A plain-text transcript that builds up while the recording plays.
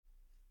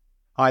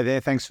Hi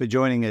there, thanks for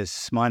joining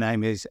us. My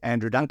name is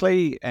Andrew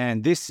Dunkley,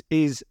 and this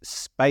is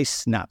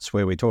Space Nuts,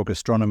 where we talk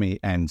astronomy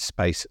and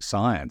space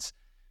science.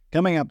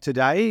 Coming up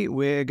today,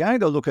 we're going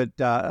to look at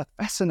a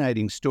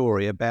fascinating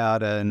story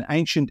about an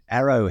ancient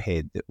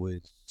arrowhead that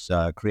was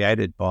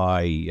created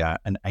by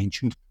an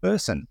ancient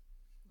person.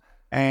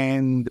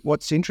 And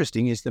what's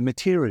interesting is the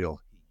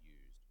material he used,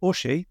 or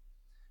she.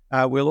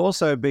 We'll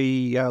also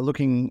be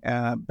looking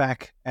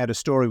back at a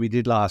story we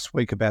did last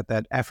week about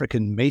that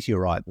African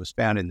meteorite that was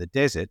found in the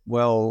desert.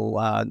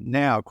 Well,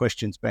 now a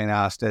question's been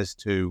asked as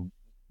to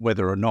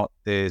whether or not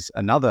there's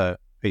another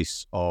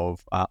piece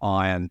of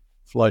iron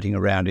floating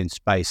around in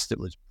space that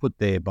was put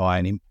there by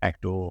an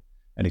impact or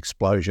an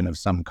explosion of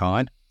some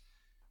kind.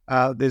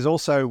 There's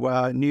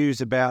also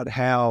news about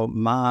how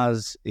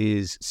Mars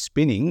is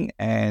spinning,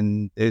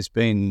 and there's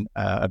been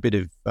a bit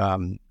of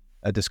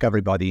a discovery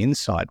by the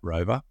InSight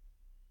rover,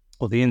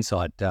 or the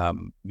InSight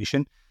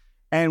mission.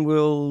 And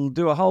we'll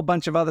do a whole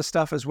bunch of other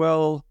stuff as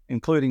well,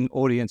 including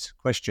audience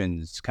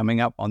questions coming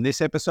up on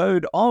this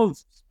episode of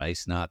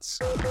Space Nuts.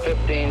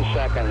 15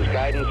 seconds.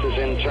 Guidance is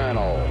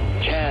internal.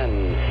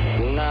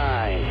 10,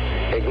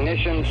 9.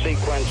 Ignition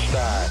sequence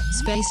start.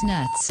 Space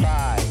Nuts.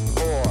 5,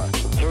 4,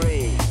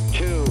 3,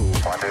 2.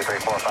 1, 2, 3,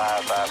 4,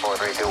 5, 5, 4,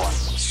 3, 2, 1.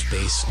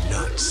 Space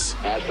Nuts.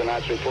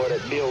 Astronauts report it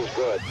feels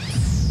good.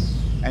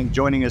 And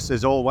joining us,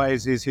 as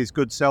always, is his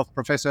good self,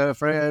 Professor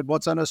Fred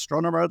Watson,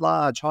 astronomer at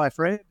large. Hi,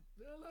 Fred.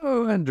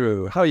 Hello,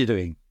 Andrew. How are you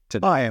doing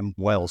today? I am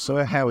well,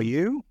 sir. How are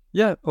you?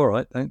 Yeah, all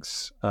right,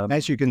 thanks.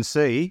 As you can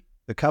see,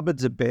 the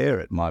cupboards are bare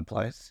at my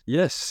place.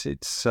 Yes,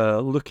 it's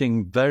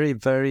looking very,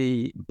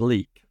 very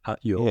bleak at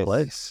your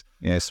place.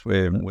 Yes,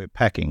 we're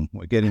packing.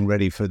 We're getting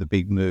ready for the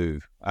big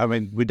move. I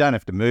mean, we don't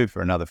have to move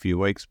for another few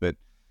weeks, but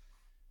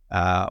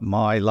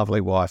my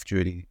lovely wife,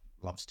 Judy,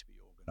 loves to be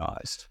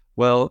organised.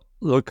 Well,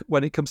 look,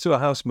 when it comes to a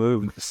house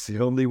move, it's the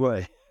only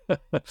way.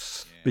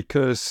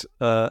 Because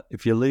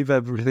if you leave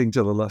everything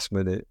to the last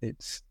minute,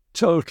 it's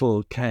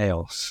total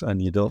chaos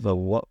and you don't know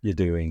what you're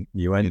doing.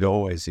 It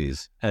always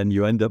is. And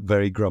you end up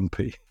very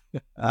grumpy.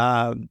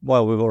 Well,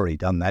 we've already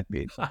done that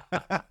bit.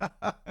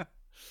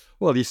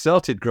 Well, you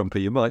started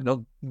grumpy. You might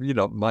not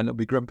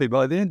be grumpy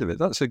by the end of it.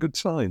 That's a good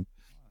sign.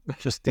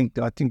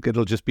 I think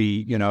it'll just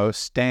be, a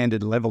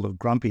standard level of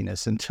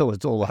grumpiness until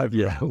it's all over.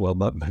 Yeah, well,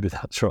 maybe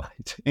that's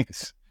right.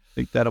 Yes. I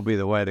think that'll be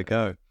the way to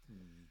go.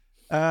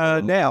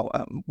 Now,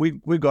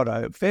 we've got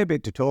a fair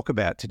bit to talk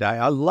about today.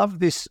 I love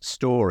this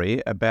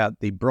story about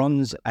the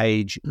Bronze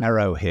Age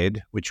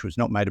arrowhead, which was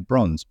not made of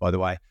bronze, by the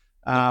way.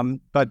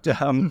 But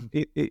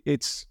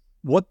it's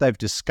what they've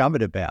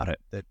discovered about it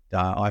that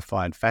I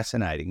find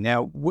fascinating.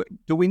 Now,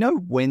 do we know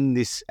when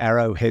this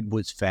arrowhead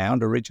was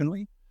found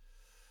originally?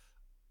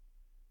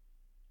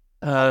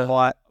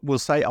 We'll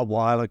say a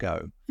while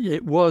ago.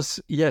 It was,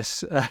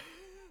 yes.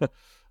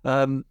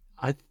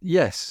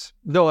 Yes.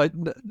 No,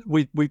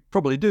 we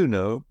probably do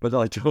know, but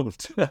I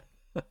don't.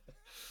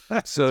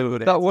 So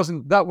that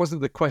wasn't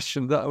the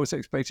question that I was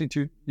expecting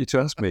you to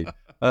ask me.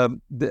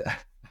 The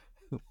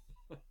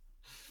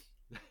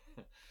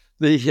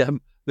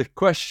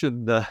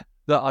question that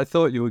I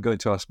thought you were going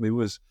to ask me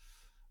was,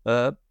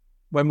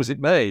 when was it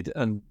made?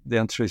 And the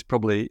answer is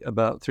probably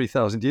about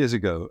 3,000 years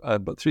ago.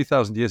 But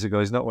 3,000 years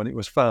ago is not when it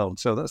was found,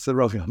 so that's the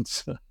wrong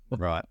answer.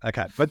 Right,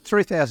 okay. But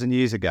 3,000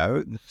 years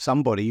ago,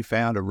 somebody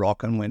found a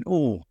rock and went,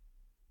 oh,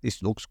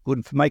 this looks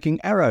good for making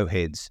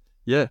arrowheads.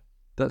 Yeah,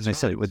 that's right. They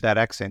said it with that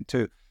accent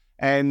too.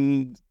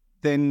 And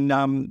then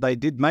they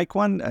did make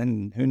one,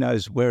 and who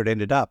knows where it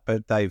ended up,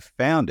 but they've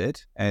found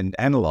it and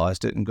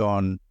analysed it and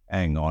gone,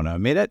 hang on a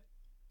minute,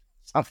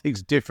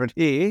 something's different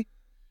here.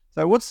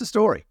 So what's the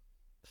story?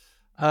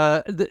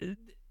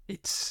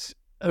 It's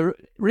a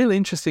really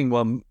interesting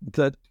one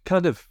that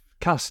kind of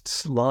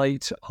casts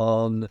light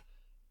on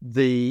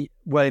the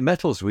way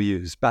metals were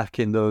used back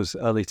in those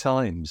early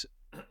times.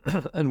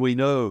 And we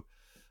know,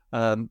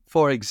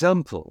 for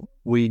example,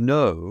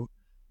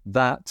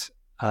 that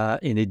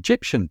in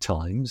Egyptian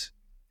times,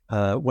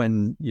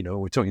 when,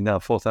 we're talking now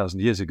 4,000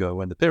 years ago,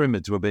 when the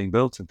pyramids were being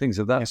built and things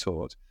of that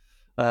sort,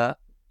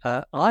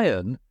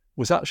 iron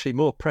was actually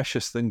more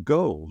precious than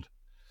gold.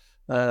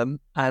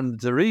 And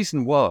the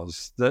reason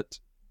was that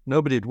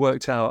nobody had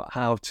worked out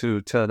how to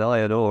turn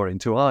iron ore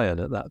into iron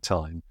at that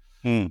time.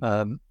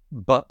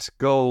 But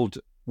gold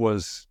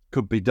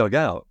could be dug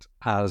out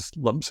as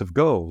lumps of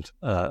gold.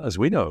 As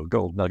we know,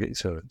 gold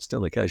nuggets are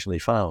still occasionally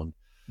found.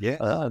 Yes.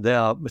 They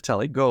are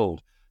metallic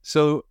gold.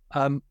 So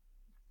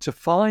to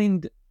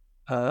find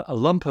a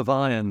lump of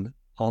iron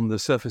on the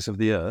surface of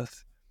the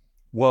Earth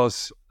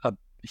was a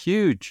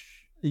huge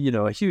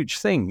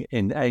thing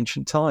in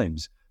ancient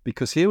times,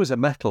 because here was a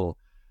metal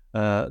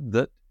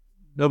that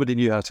nobody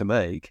knew how to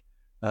make,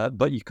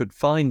 but you could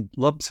find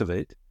lumps of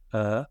it,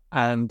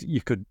 and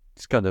you could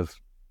kind of,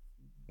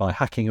 by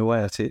hacking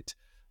away at it,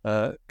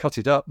 cut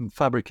it up and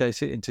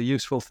fabricate it into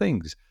useful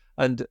things.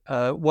 And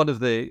one of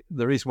the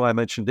reason why I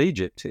mentioned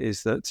Egypt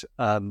is that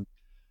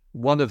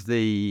one of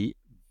the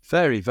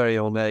very, very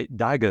ornate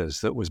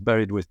daggers that was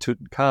buried with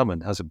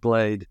Tutankhamun has a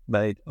blade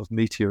made of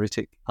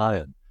meteoritic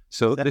iron.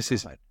 So this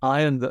is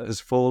iron that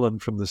has fallen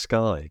from the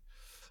sky.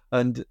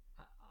 And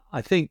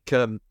I think,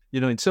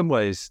 in some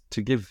ways,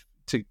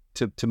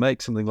 to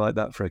make something like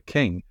that for a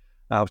king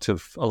out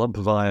of a lump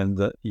of iron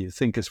that you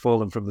think has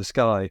fallen from the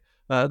sky,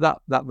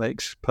 that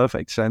makes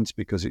perfect sense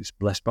because it's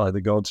blessed by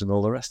the gods and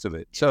all the rest of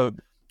it. So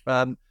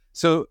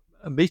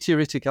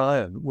meteoritic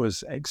iron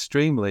was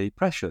extremely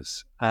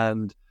precious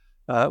and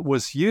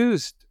was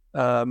used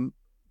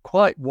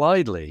quite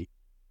widely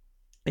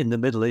in the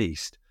Middle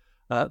East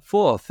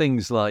for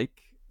things like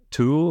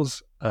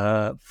tools,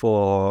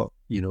 for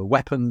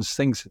weapons,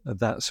 things of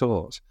that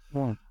sort.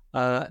 Yeah.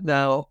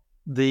 Now,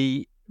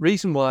 the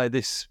reason why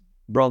this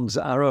bronze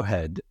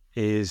arrowhead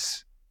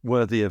is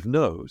worthy of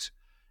note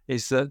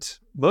is that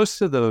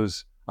most of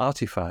those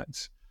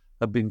artifacts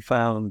have been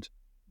found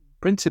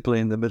principally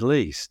in the Middle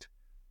East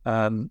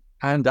and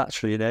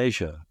actually in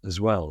Asia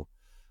as well,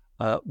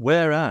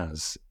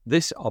 whereas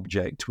this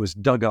object was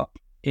dug up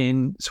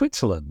in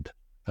Switzerland.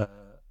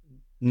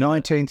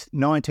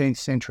 19th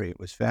century it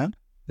was found.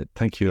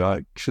 Thank you.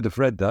 I should have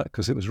read that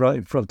because it was right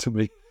in front of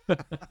me.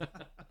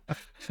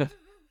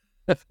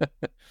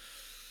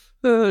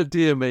 Oh,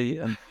 dear me.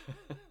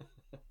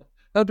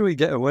 How do we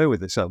get away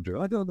with this,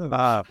 Andrew? I don't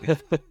know.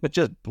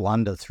 Just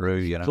blunder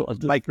through,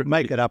 make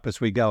it up as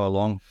we go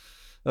along.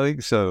 I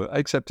think so,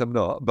 except I'm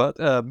not. But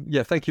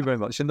thank you very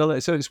much. And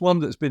so it's one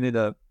that's been in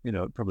a,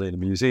 probably in a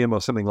museum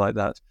or something like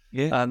that.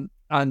 Yeah.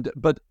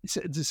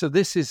 So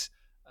this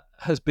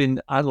has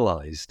been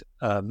analysed,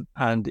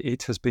 and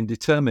it has been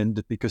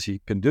determined, because you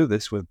can do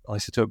this with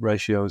isotope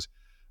ratios,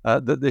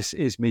 that this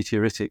is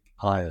meteoritic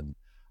iron.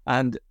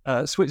 And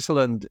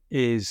Switzerland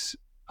is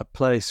a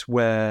place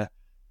where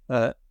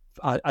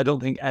I don't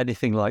think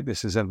anything like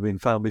this has ever been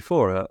found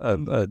before.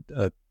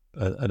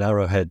 An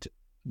arrowhead,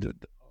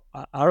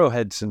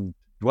 arrowheads and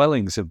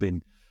dwellings have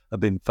been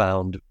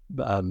found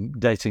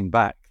dating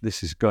back.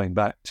 This is going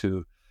back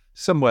to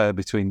somewhere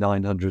between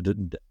 900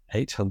 and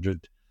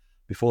 800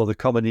 before the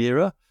Common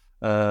Era.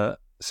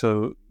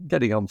 So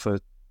getting on for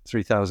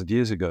 3,000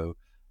 years ago.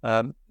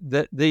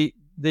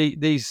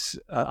 These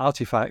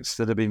artifacts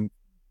that have been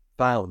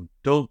found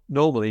don't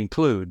normally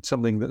include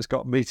something that's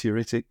got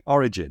meteoritic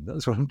origin.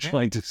 That's what I'm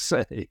trying to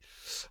say.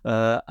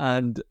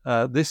 And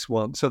this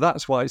one, so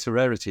that's why it's a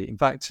rarity. In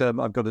fact,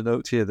 I've got a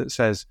note here that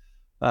says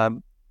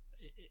the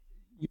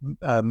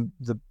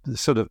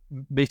sort of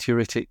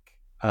meteoritic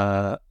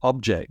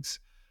objects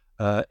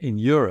in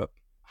Europe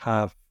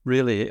have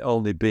really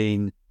only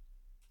been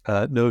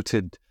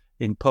noted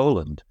in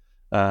Poland.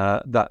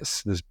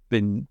 There's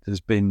been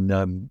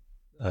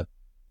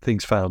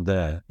things found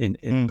there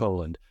in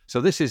Poland. So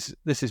this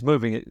is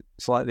moving it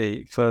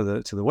slightly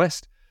further to the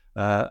west,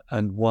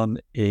 and one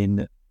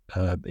in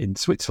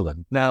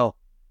Switzerland. Now,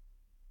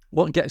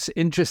 what gets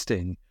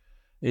interesting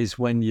is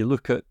when you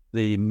look at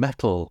the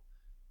metal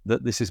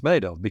that this is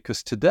made of,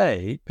 because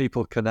today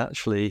people can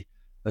actually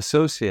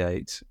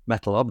associate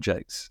metal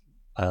objects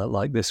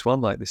like this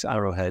one, like this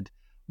arrowhead,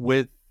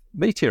 with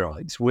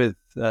meteorites, with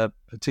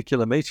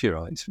particular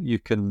meteorites. You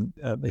can,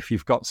 if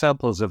you've got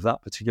samples of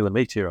that particular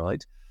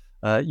meteorite,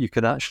 you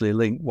can actually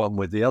link one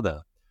with the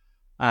other.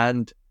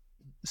 And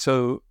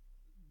so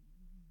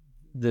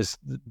there's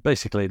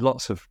basically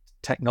lots of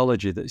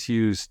technology that's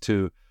used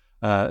to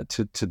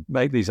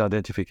make these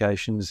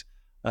identifications.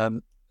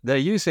 They're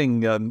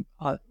using,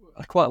 I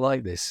quite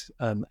like this,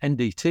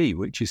 NDT,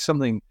 which is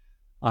something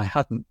I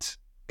hadn't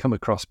come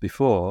across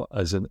before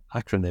as an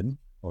acronym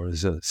or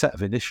as a set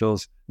of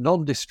initials,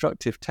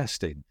 non-destructive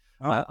testing.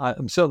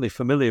 I'm certainly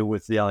familiar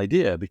with the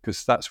idea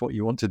because that's what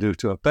you want to do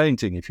to a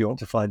painting if you want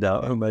to find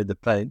out who made the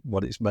paint,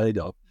 what it's made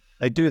of.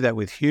 They do that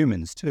with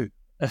humans too.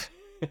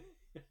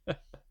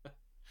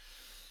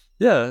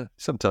 Yeah,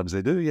 sometimes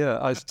they do. Yeah,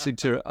 I seem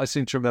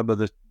to remember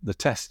the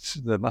tests,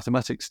 the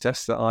mathematics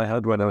tests that I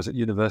had when I was at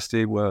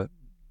university were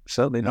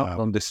certainly not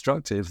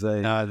non-destructive.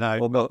 They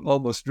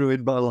almost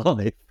ruined my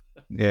life.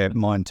 Yeah,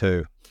 mine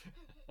too.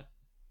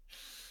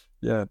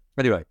 Yeah.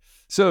 Anyway,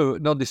 so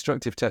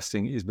non-destructive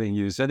testing is being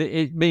used, and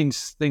it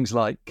means things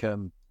like,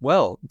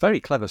 very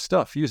clever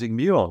stuff, using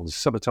muons,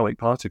 subatomic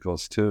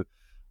particles, to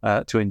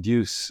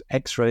induce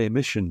X-ray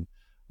emission,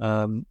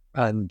 and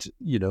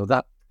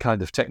that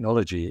kind of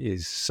technology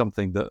is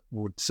something that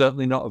would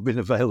certainly not have been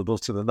available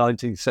to the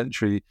 19th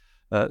century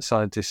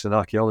scientists and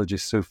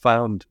archaeologists who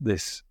found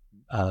this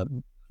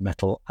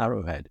metal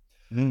arrowhead.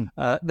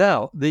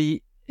 Now,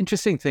 the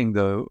interesting thing,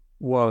 though,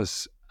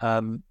 was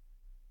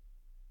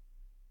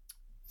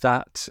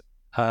that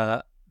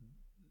the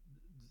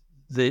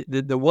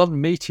one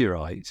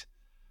meteorite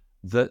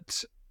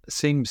that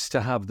seems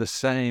to have the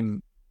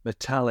same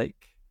metallic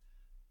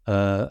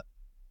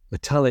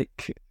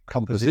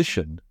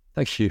composition.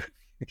 Thank you.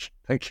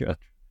 I'm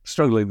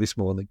struggling this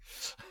morning.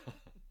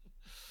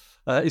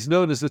 Is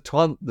known as the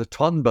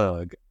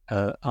Twanberg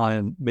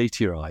iron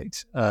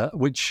meteorite,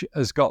 which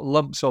has got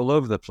lumps all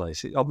over the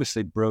place. It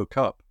obviously broke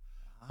up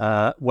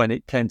when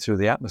it came through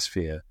the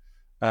atmosphere,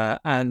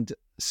 and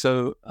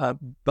so.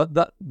 But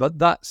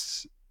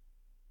that's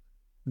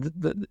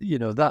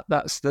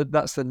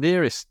that's the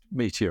nearest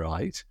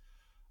meteorite.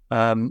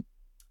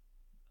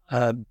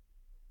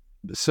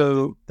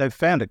 So they've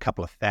found a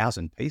couple of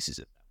thousand pieces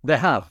of that. they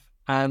have,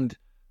 and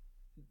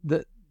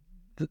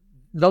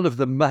none of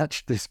them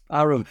matched this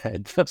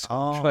arrowhead. That's what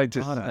I'm trying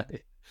to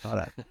say.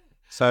 Righto.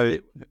 So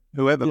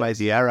whoever made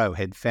the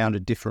arrowhead found a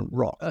different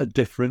rock. A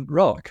different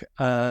rock,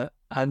 and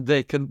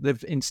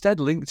they've instead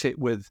linked it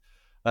with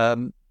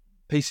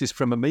pieces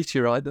from a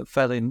meteorite that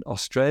fell in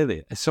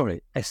Australia.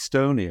 Sorry,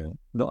 Estonia,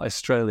 not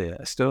Australia.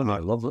 Estonia,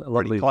 Oh,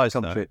 lovely close,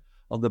 country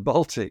on the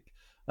Baltic,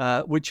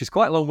 which is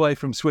quite a long way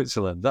from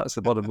Switzerland. That's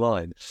the bottom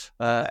line.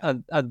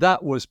 And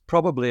that was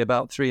probably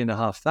about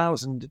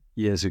 3,500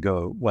 years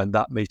ago when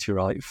that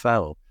meteorite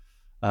fell.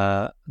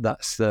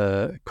 That's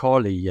the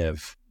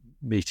Korolev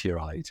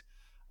meteorite.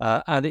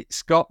 And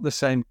it's got the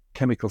same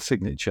chemical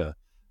signature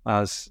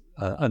as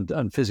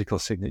and physical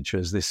signature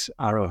as this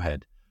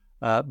arrowhead.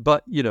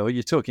 But,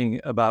 you're talking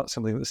about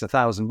something that's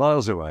 1,000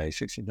 miles away,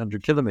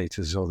 1,600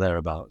 kilometers or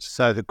thereabouts.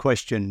 So the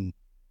question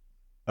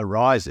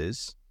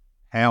arises,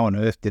 how on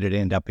earth did it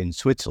end up in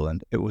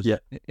Switzerland? It was,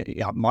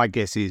 my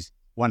guess is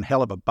one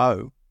hell of a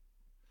bow.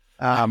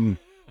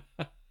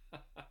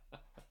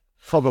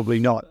 Probably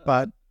not,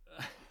 but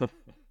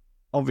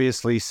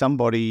obviously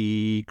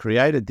somebody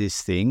created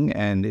this thing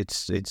and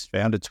it's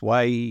found its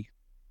way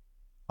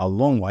a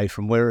long way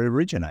from where it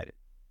originated.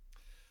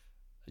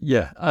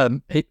 Yeah.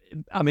 It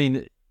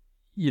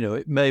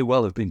may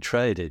well have been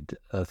traded.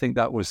 I think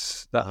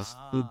that's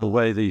the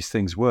way these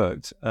things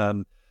worked.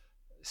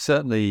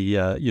 Certainly,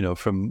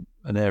 from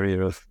an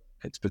area of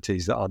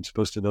expertise that I'm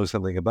supposed to know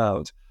something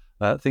about,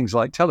 things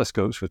like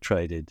telescopes were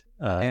traded.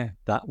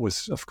 That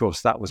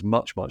was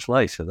much, much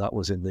later. That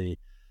was in the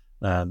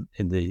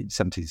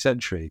 17th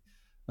century.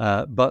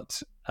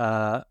 But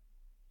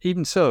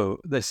even so,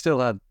 they still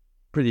had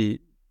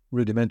pretty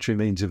rudimentary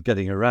means of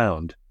getting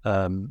around,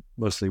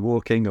 mostly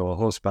walking or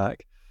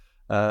horseback.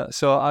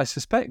 So I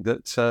suspect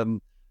that,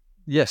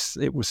 yes,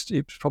 it was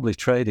probably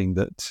trading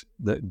that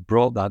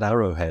brought that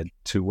arrowhead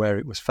to where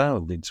it was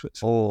found in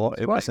Switzerland. Or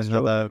it was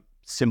another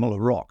similar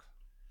rock.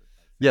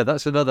 Yeah,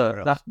 that's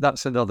another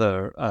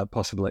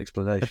possible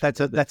explanation.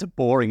 But that's a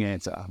boring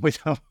answer. We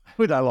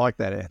don't like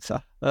that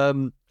answer.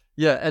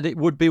 Yeah, and it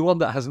would be one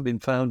that hasn't been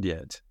found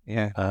yet.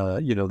 Yeah.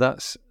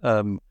 That's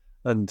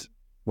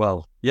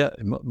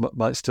it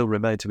might still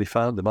remain to be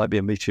found. There might be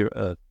a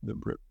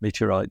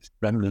meteorite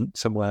remnant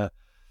somewhere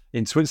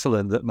in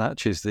Switzerland that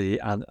matches the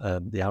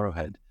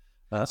arrowhead.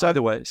 So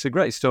either way, it's a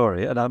great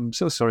story, and I'm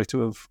so sorry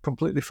to have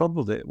completely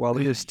fumbled it while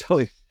he was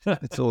telling.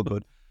 It's all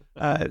good.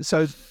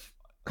 So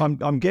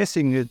I'm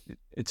guessing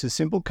it's a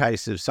simple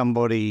case of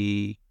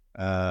somebody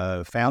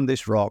found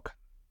this rock,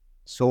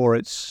 saw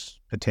its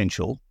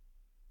potential,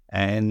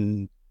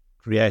 and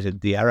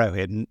created the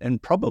arrowhead,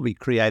 and probably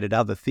created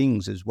other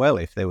things as well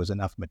if there was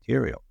enough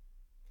material.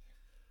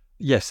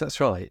 Yes, that's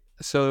right.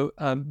 So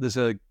there's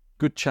a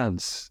good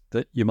chance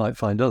that you might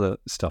find other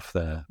stuff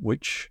there,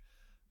 which,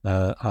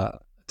 to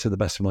the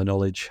best of my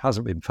knowledge,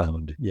 hasn't been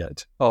found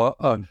yet.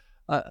 But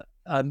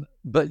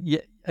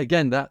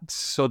again, that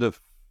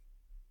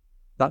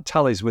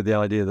tallies with the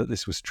idea that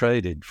this was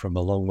traded from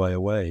a long way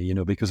away,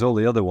 because all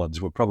the other ones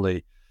were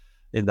probably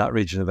in that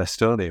region of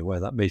Estonia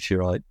where that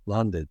meteorite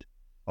landed.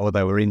 Or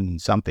they were in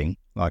something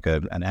like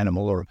an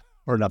animal or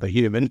another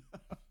human.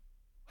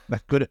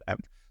 That could have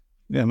happened.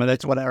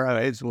 That's what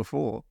arrowheads were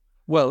for.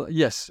 Well,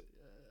 yes,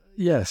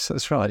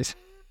 that's right.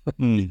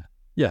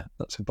 Yeah,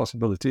 that's a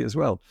possibility as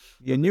well.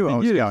 You knew I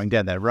was going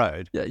down that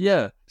road.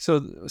 Yeah.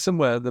 So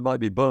somewhere there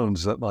might be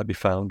bones that might be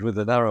found with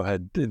an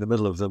arrowhead in the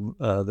middle of them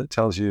that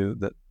tells you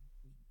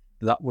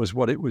that was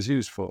what it was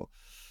used for.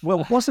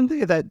 Well, wasn't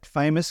there that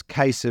famous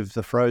case of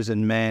the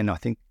frozen man? I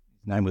think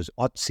his name was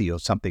Otzi or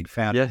something,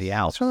 found in the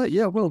Alps. That's right.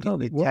 Yeah, well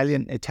done.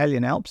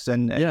 Italian Alps,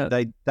 and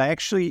they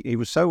actually, he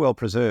was so well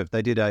preserved.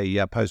 They did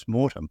a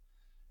post-mortem,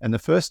 and the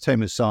first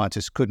team of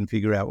scientists couldn't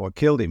figure out what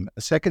killed him.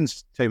 A second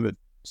team of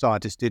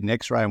scientists did an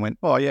X-ray and went,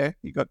 "Oh yeah,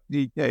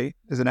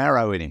 there's an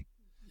arrow in him."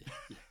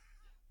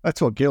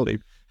 That's what killed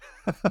him,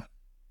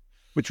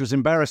 which was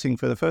embarrassing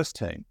for the first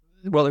team.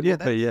 Well, it would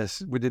be,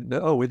 yes. We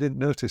didn't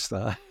notice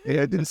that.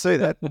 Yeah, I didn't see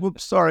that.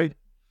 Whoops, sorry.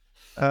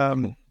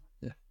 The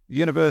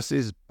universe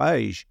is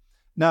beige.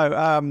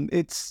 No,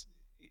 it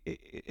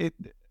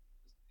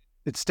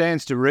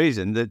stands to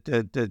reason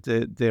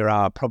that there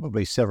are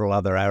probably several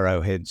other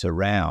arrowheads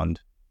around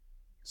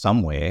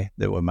somewhere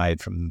that were made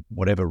from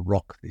whatever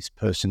rock this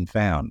person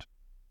found.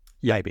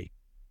 Maybe.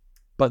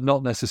 But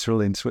not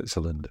necessarily in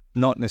Switzerland.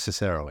 Not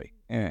necessarily,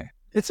 yeah.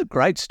 It's a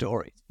great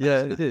story.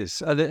 Yeah, it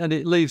is. And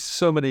it leaves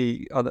so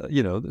many,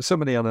 so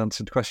many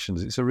unanswered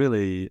questions. It's a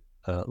really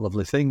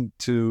lovely thing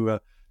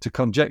to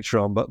conjecture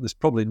on, but there's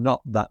probably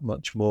not that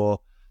much more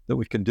that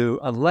we can do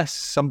unless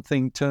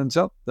something turns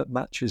up that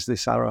matches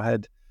this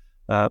arrowhead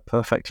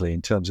perfectly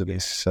in terms of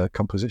its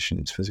composition,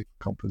 its physical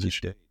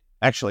composition.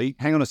 Actually,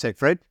 hang on a sec,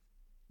 Fred.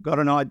 Got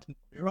an idea.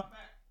 Be right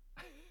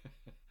back.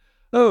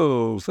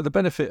 Oh, for the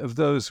benefit of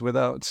those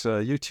without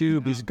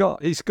YouTube, he's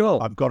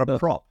gone. I've got a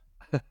prop.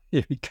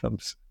 Here he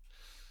comes.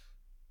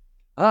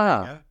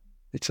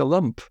 It's a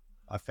lump.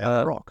 I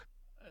found a rock.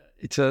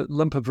 It's a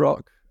lump of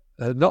rock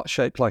not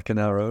shaped like an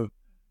arrow.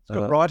 It's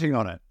got writing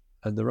on it.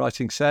 And the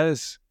writing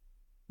says,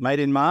 "Made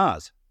in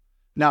Mars."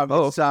 No,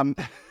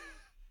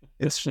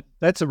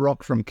 that's a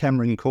rock from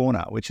Cameron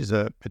Corner, which is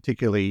a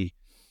particularly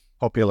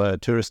popular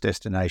tourist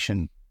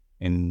destination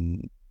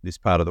in this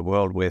part of the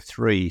world where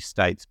 3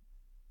 states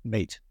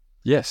meet.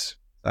 yes.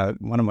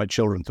 One of my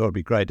children thought it'd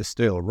be great to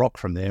steal a rock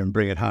from there and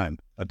bring it home.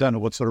 I don't know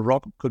what sort of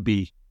rock. It could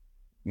be,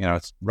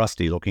 it's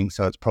rusty looking,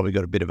 so it's probably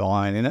got a bit of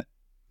iron in it.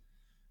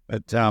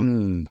 But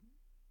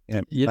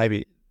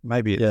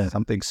maybe it's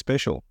something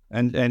special.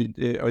 And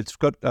it's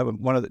got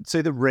one of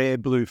see the rare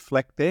blue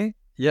fleck there.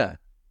 Yeah.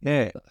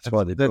 That's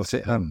why they brought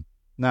it home.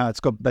 No,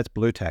 that's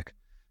blue tack.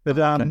 But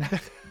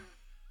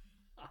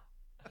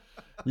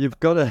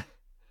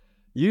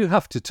you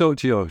have to talk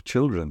to your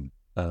children,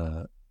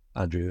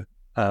 Andrew.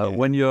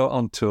 When you're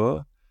on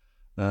tour,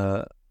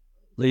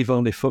 leave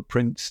only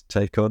footprints,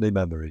 take only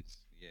memories.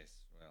 Yes,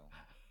 well,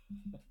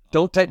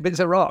 don't take bits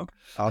of rock.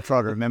 I'll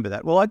try to remember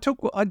that. Well, I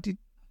did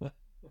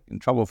in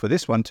trouble for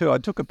this one too. I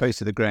took a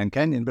piece of the Grand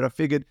Canyon, but I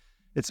figured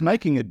it's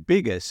making it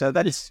bigger, so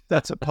that's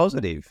a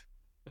positive.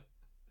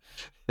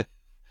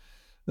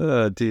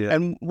 Oh dear!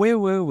 And where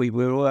were we?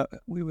 We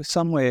were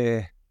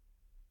somewhere.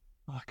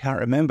 I can't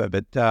remember,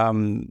 but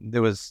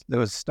there was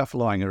stuff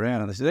lying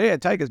around, and they said, "Yeah,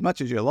 take as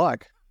much as you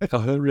like."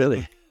 Oh,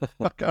 really?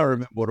 I can't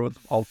remember what it was.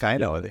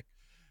 Volcano, I think.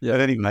 Yeah. But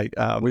anyway,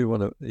 we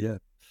want to. Yeah.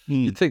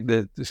 You'd think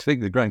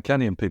the Grand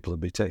Canyon people would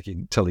be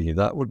telling you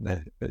that, wouldn't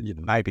they?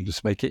 Maybe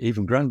just make it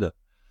even grander.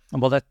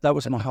 Well, that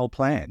was my whole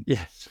plan.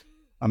 Yes.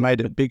 I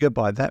made it bigger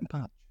by that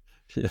much.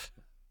 Yeah.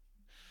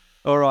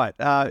 All right.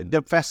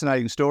 The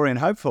fascinating story, and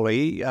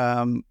hopefully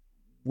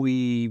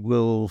we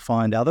will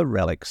find other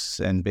relics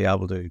and be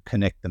able to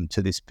connect them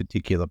to this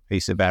particular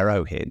piece of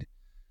Arrowhead.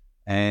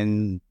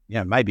 And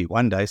maybe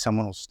one day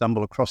someone will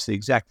stumble across the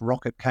exact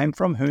rock it came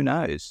from. Who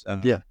knows?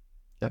 Yeah.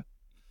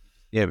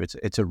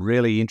 It's a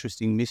really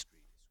interesting mystery,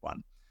 this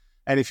one.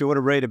 And if you want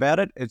to read about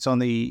it, it's on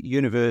the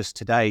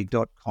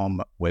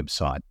universetoday.com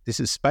website. This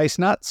is Space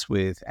Nuts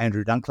with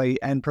Andrew Dunkley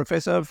and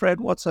Professor Fred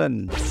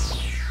Watson.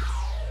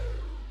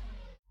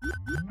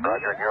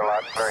 Roger, you're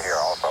loud and clear here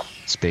also.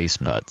 Space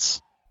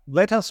Nuts.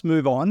 Let us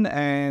move on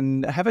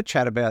and have a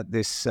chat about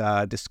this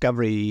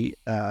discovery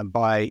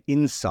by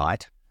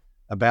InSight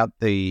about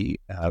the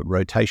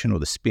rotation or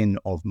the spin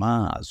of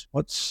Mars.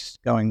 What's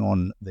going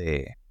on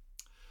there?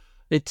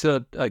 It's,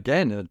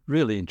 again, a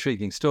really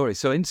intriguing story.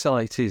 So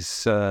InSight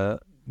is no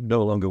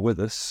longer with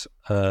us.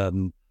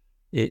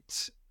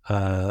 It's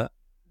no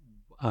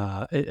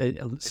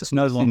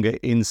longer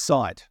in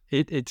sight.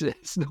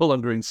 It's no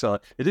longer in sight.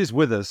 It is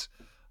with us.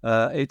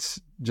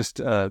 It's just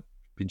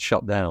been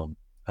shut down.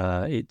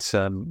 It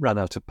ran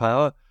out of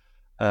power,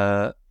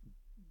 I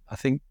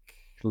think,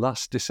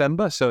 last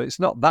December. So it's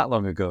not that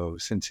long ago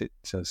since it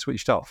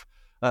switched off.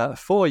 A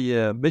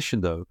 4-year mission,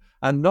 though,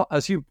 and not,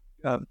 as you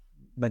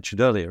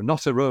mentioned earlier,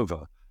 not a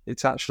rover.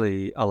 It's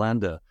actually a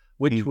lander,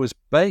 which was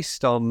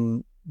based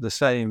on the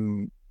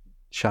same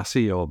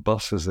chassis or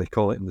bus, as they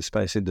call it in the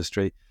space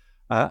industry,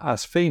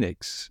 as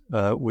Phoenix,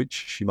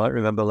 which you might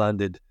remember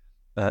landed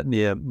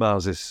near in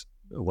Mars's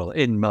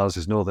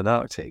northern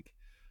Arctic,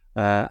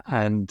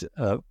 and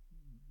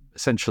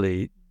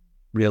essentially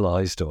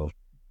realized, or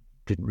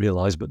didn't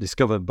realize, but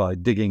discovered by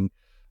digging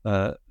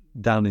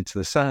down into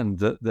the sand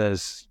that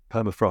there's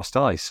permafrost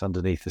ice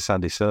underneath the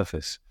sandy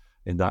surface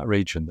in that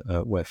region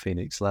where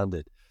Phoenix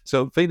landed.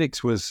 So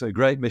Phoenix was a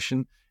great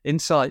mission.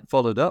 InSight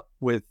followed up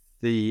with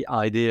the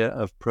idea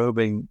of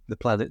probing the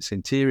planet's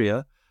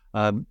interior,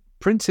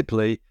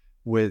 principally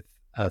with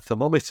a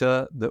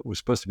thermometer that was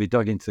supposed to be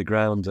dug into the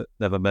ground that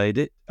never made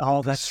it.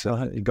 Oh, that's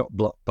right. It got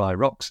blocked by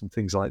rocks and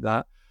things like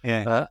that.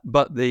 Yeah.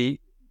 But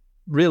the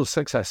real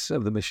success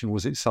of the mission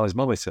was its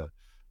seismometer,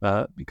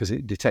 because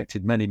it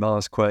detected many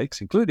Mars quakes,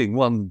 including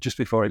one just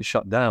before it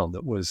shut down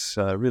that was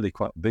really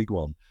quite a big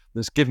one.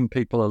 That's given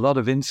people a lot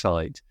of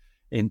insight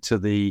into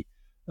the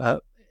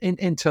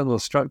internal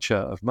structure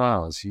of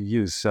Mars. You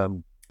use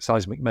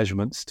seismic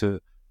measurements to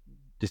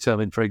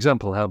determine, for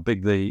example, how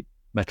big the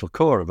metal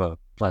core of a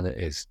planet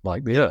is,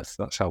 like the Earth.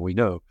 That's how we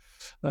know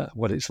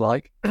what it's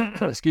like.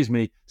 Excuse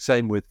me.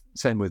 Same with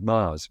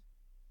Mars.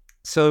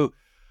 So,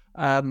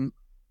 but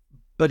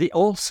it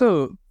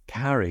also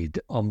carried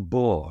on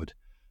board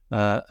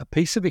a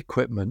piece of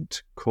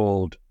equipment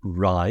called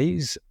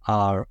RISE,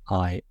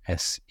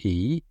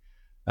 R-I-S-E,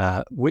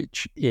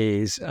 which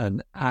is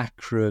an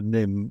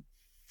acronym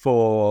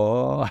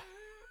for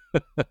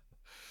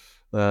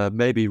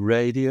maybe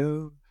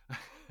radio.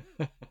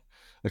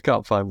 I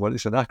can't find what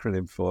it's an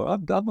acronym for.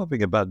 I'm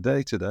having a bad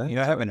day today.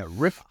 You're having a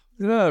ripper.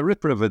 Yeah,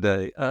 ripper of a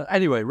day.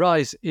 Anyway,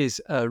 RISE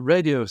is a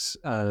radio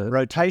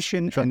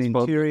rotation and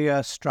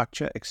interior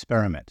structure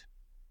experiment.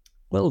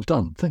 Well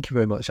done. Thank you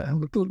very much.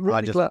 I'm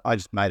really I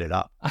just made it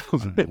up. I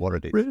don't know what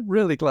it is.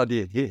 Really glad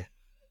you're here.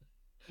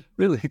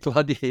 Really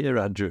glad you're here,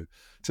 Andrew,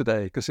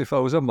 today, because if I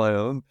was on my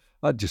own,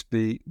 I'd just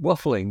be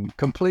waffling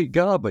complete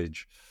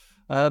garbage.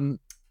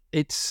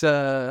 it's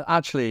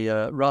actually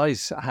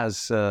RISE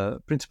has a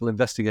principal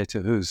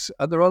investigator who's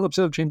at the Royal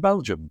Observatory in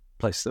Belgium,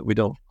 place that we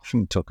don't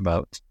often talk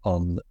about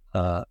on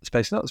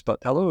Space Nuts, but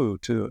hello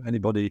to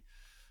anybody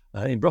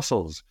in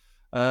Brussels.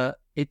 There's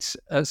the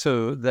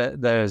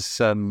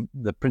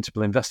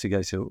principal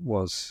investigator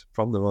was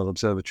from the Royal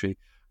Observatory,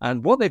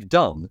 and what they've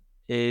done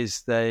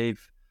is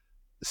they've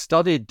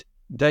studied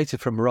data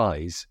from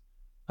RISE,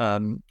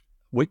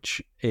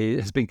 which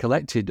has been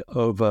collected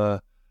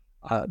over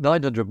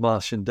 900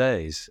 Martian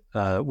days,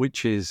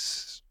 which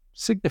is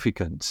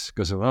significant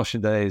because a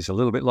Martian day is a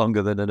little bit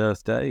longer than an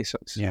Earth day, so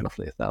it's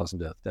roughly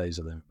 1,000 Earth days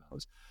or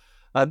thereabouts.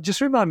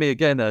 Just remind me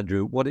again,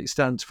 Andrew, what it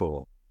stands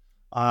for.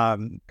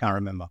 Can't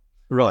remember.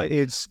 Right.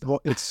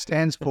 It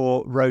stands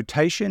for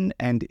Rotation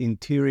and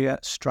Interior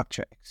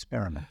Structure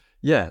Experiment.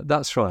 Yeah,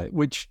 that's right,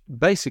 which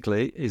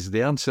basically is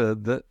the answer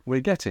that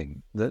we're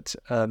getting, that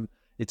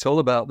it's all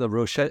about the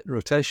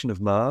rotation of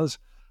Mars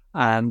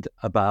and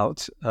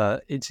about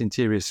its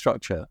interior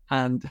structure.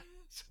 And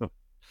so,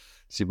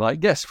 as you might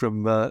guess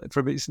from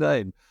its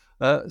name.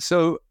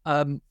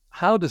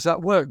 How does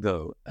that work,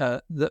 though?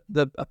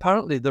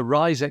 Apparently, the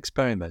RISE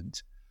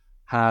experiment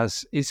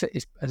is,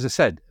 as I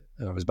said,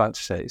 I was about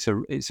to say,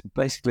 it's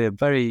basically a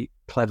very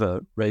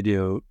clever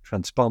radio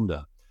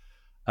transponder.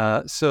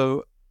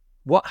 So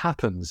what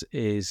happens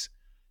is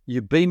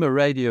you beam a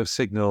radio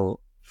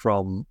signal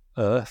from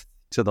Earth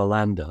to the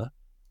lander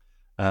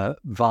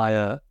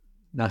via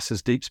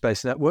NASA's Deep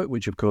Space Network,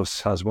 which of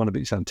course has one of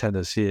its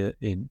antennas here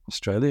in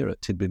Australia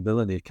at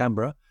Tidbinbilla near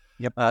Canberra.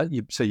 Yep.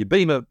 So you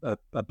beam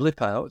a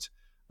blip out,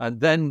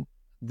 and then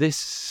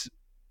this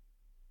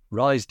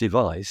RISE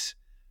device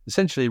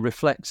essentially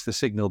reflects the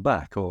signal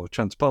back or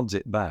transpons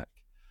it back.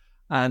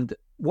 And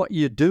what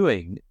you're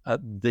doing at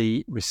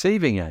the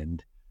receiving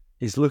end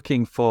is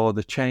looking for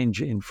the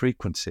change in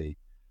frequency,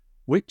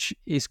 which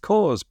is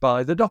caused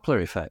by the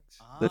Doppler effect.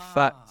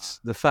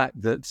 The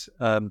fact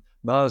that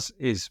Mars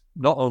is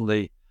not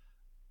only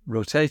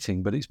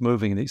rotating, but it's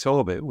moving in its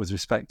orbit with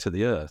respect to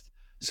the Earth.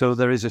 So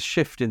there is a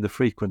shift in the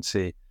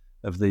frequency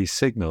of these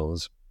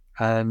signals,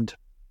 and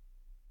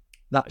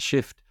that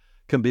shift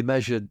can be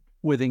measured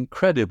with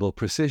incredible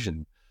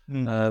precision.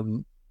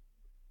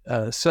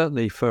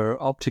 Certainly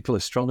for optical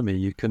astronomy,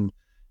 you can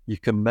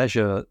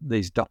measure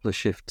these Doppler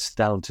shifts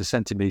down to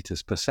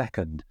centimeters per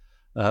second,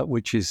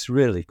 which is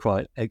really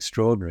quite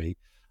extraordinary.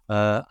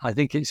 I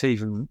think it's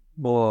even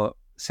more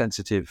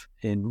sensitive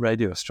in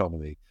radio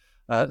astronomy.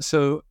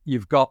 So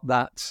you've got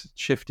that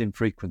shift in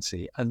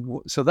frequency.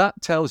 And so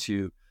that tells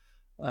you,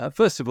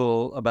 first of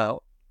all,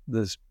 about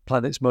the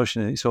planet's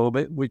motion in its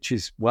orbit, which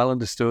is well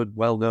understood,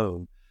 well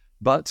known.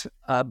 But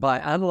by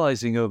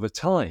analysing over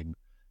time,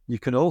 you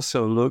can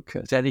also look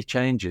at any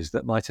changes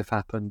that might have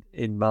happened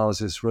in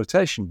Mars's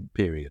rotation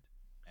period.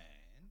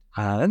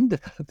 And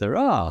there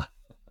are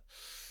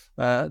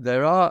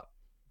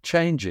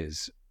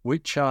changes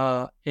which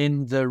are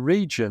in the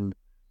region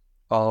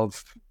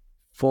of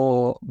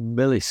 4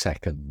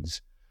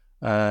 milliseconds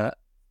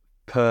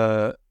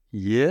per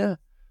year,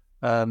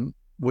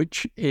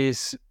 which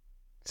is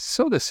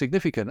sort of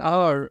significant.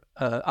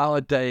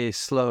 Our day is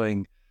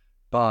slowing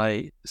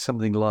by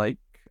something like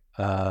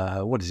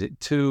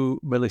 2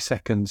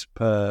 milliseconds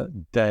per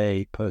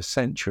day per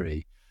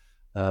century.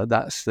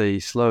 That's the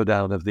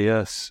slowdown of the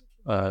Earth's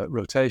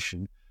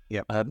rotation.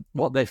 Yep.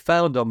 What they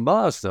found on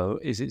Mars, though,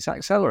 is it's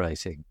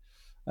accelerating.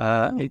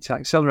 It's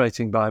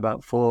accelerating by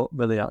about 4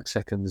 milliarc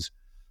seconds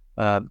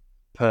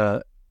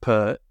per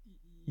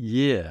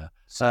year.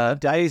 So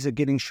days are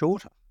getting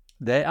shorter.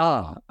 They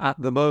are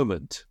at the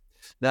moment.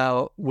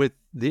 Now, with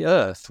the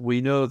Earth,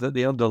 we know that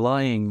the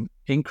underlying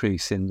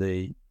increase in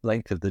the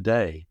length of the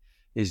day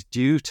is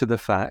due to the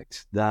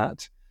fact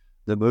that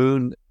the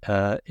moon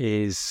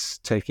is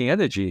taking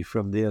energy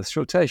from the Earth's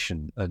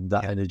rotation, and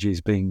that energy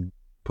is being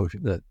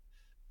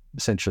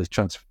essentially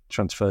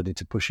transferred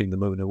into pushing the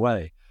moon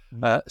away.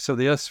 So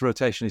the Earth's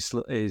rotation is...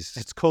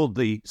 It's called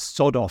the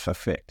sod-off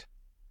effect.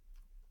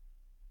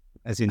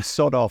 As in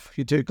sod off,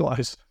 you're too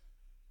close.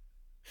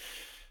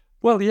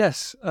 Well,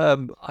 yes.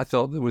 I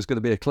thought there was going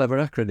to be a clever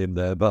acronym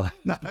there, but...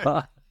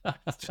 No.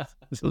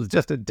 It was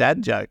just a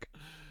dad joke.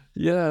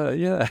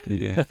 Yeah.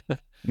 Here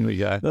we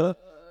go.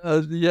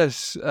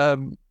 Yes.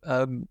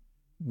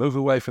 Move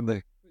away from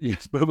the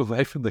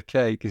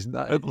cake, isn't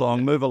that?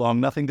 Move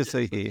along. Nothing to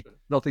see here.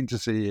 Nothing to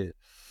see here.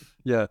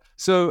 Yeah.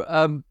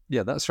 So,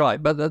 that's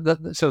right. But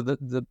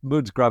the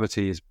moon's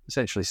gravity is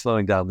essentially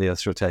slowing down the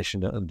Earth's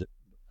rotation, and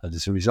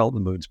as a result, the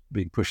moon's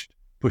being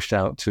pushed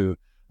out to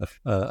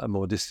a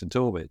more distant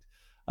orbit.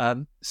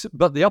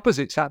 But the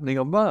opposite's happening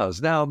on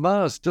Mars. Now,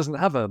 Mars doesn't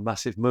have a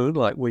massive moon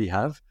like we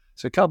have,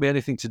 so it can't be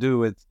anything to do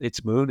with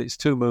its moon. Its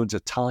two moons are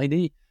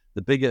tiny.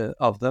 The bigger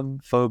of them,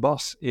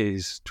 Phobos,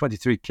 is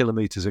 23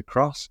 kilometers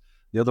across.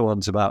 The other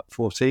one's about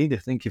 14, I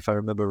think, if I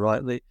remember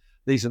rightly.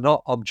 These are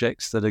not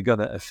objects that are going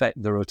to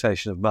affect the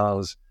rotation of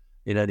Mars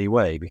in any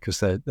way because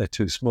they're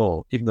too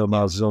small. Even though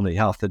Mars is only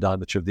half the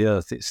diameter of the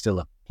Earth, it's still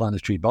a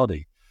planetary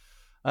body.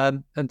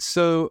 And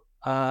so,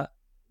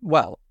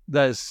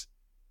 there's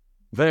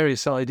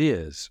various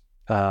ideas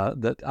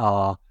that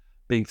are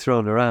being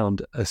thrown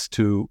around as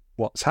to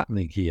what's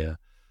happening here.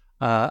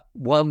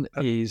 One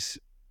is,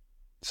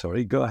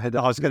 sorry, go ahead.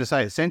 I was going to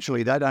say,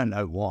 essentially, they don't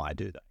know why,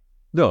 do they?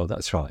 No,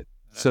 that's right.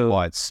 So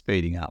why it's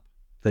speeding up.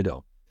 They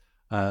don't.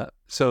 But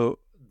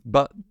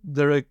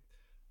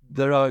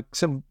there are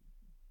some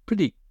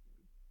pretty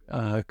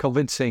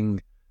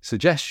convincing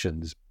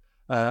suggestions,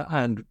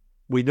 and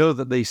we know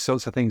that these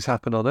sorts of things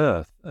happen on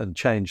Earth and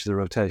change the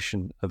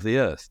rotation of the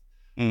Earth.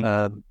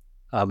 One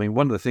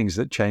of the things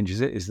that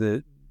changes it is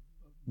the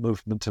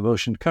movement of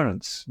ocean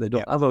currents. They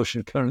don't have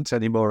ocean currents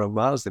anymore on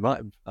Mars. They might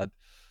have had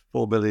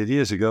 4 billion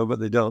years ago, but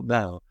they don't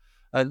now.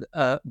 And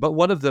but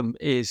one of them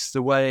is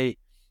the way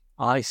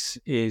ice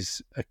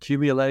is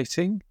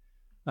accumulating,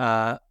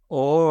 this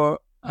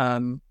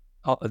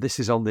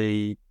is on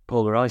the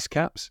polar ice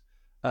caps.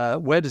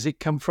 Where does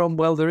it come from?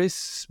 Well, there is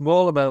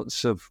small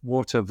amounts of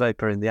water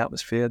vapor in the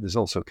atmosphere. There's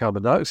also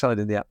carbon dioxide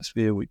in the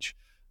atmosphere, which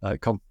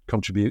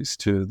contributes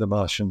to the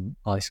Martian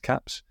ice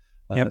caps.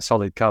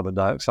 Solid carbon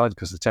dioxide,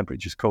 because the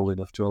temperature is cold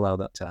enough to allow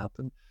that to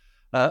happen.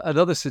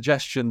 Another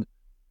suggestion,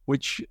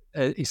 which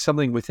is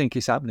something we think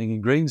is happening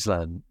in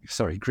Greenland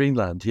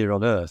here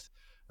on Earth,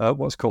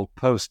 what's called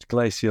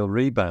post-glacial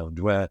rebound,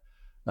 where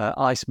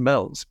ice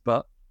melts,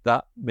 but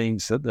that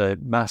means that the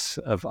mass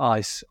of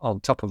ice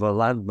on top of a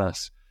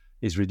landmass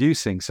is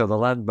reducing, so the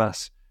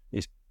landmass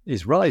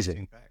is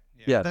rising.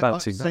 Bouncing back.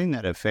 I've seen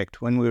that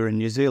effect when we were in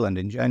New Zealand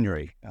in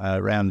January,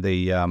 around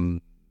the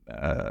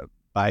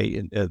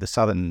bay, the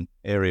southern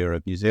area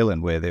of New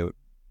Zealand, where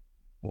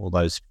all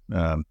those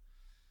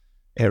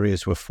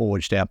areas were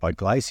forged out by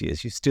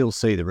glaciers. You still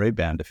see the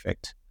rebound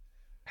effect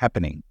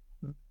happening,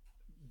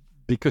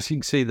 because you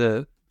can see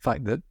the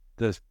fact that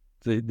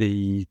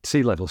the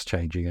sea level's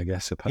changing, I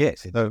guess.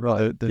 Yes,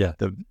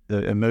 the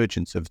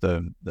emergence of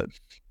the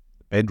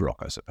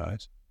bedrock, I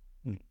suppose.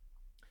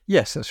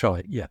 Yes, that's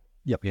right. Yeah.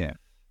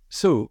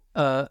 So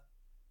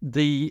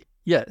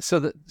that's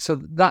the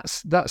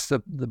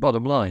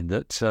bottom line,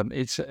 that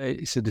it's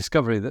a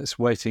discovery that's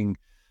waiting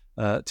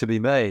to be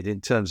made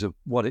in terms of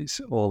what it's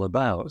all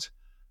about.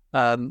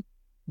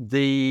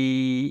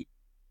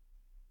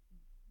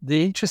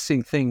 The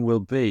interesting thing will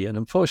be, and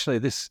unfortunately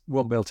this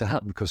won't be able to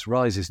happen because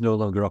RISE is no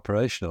longer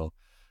operational,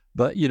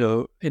 but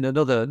in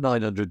another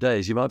 900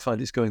 days you might find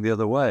it's going the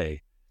other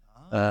way,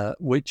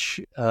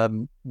 which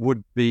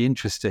would be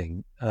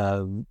interesting,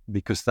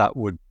 because that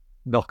would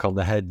knock on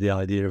the head the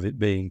idea of it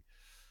being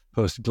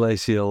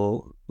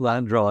post-glacial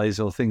land rise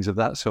or things of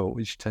that sort,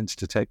 which tends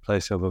to take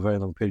place over very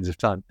long periods of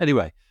time.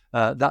 Anyway,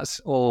 that's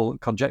all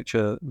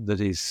conjecture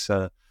that is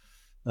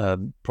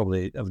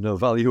probably of no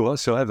value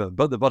whatsoever.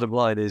 But the bottom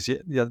line is,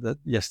 the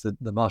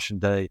Martian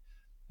day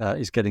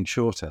is getting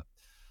shorter.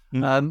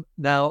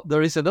 Now,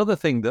 there is another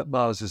thing that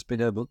RISE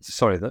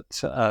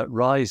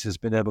has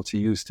been able to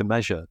use to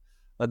measure,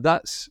 and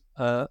that's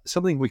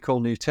something we call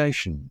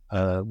nutation,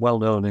 well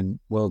known in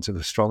worlds of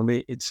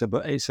astronomy. It's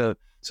a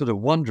sort of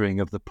wandering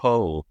of the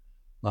pole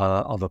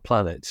of a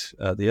planet.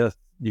 The Earth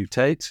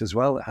nutates as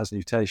well; it has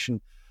nutation,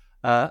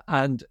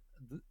 and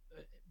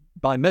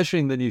by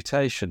measuring the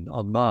nutation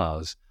on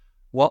Mars,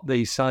 what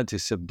these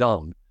scientists have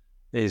done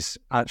is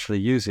actually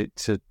use it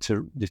to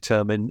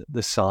determine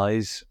the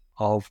size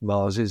of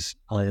Mars's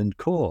iron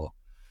core,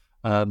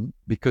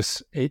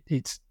 because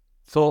it's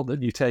thought that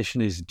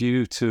nutation is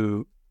due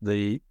to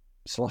the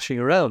sloshing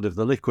around of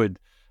the liquid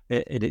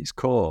in its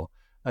core.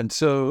 And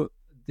so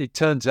it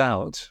turns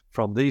out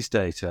from these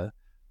data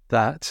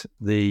that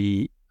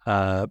the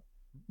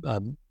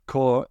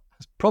core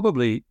has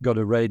probably got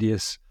a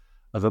radius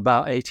of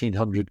about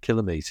 1,800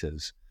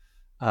 kilometers.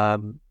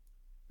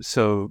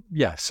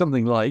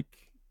 Something like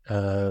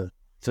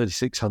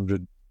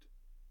 3,600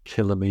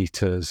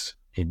 kilometers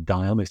in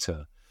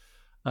diameter.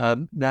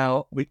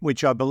 Now,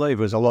 which I believe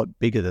was a lot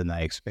bigger than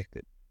they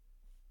expected.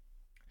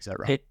 Is that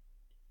right?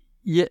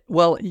 Yes.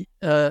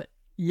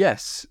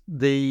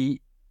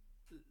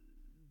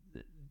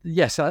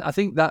 I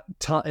think that,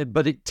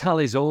 but it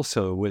tallies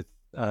also with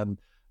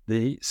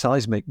the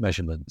seismic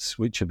measurements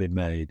which have been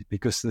made,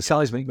 because the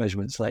seismic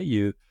measurements let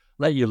you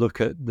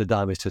look at the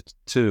diameter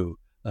too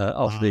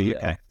of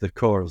the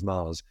core of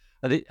Mars,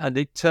 and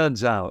it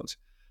turns out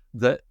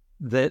that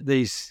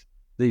these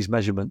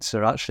measurements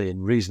are actually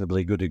in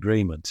reasonably good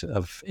agreement,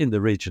 in the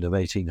region of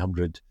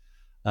 1,800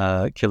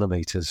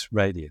 kilometers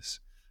radius.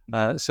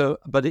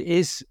 But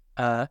it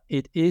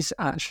is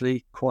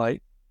actually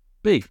quite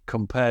big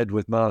compared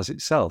with Mars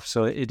itself.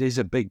 So it is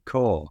a big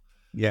core.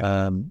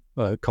 In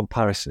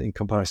comparison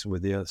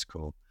with the Earth's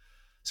core.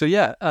 So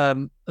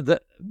the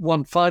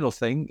one final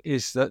thing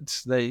is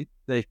that they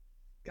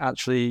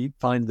actually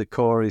find the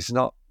core is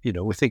not,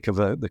 we think of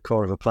the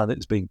core of a planet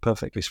as being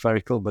perfectly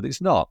spherical, but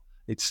it's not.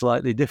 It's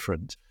slightly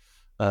different,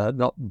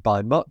 not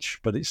by much,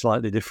 but it's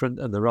slightly different.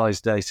 And the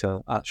RISE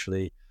data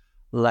actually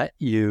let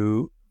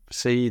you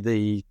see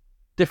the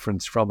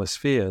difference from a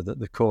sphere that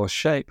the core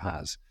shape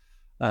has.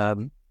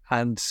 And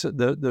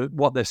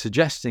what they're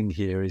suggesting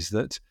here is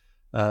that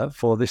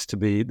for this to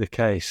be the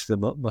case, there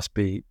must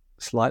be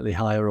slightly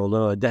higher or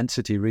lower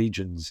density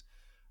regions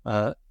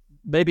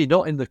maybe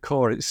not in the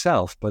core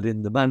itself, but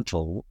in the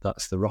mantle.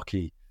 That's the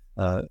rocky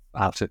the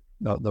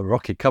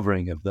rocky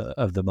covering of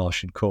the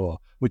Martian core,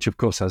 which of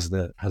course has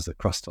the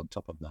crust on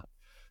top of that.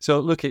 So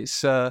look,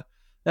 it's a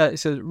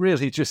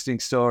really interesting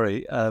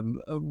story.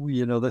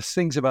 There's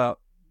things about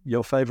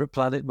your favorite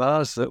planet,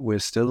 Mars, that we're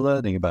still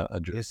learning about,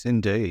 Andrew. Yes,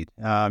 indeed.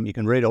 You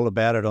can read all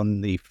about it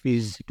on the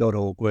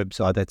phys.org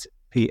website. That's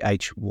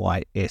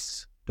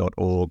phys.org.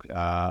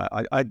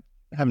 I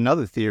have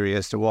another theory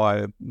as to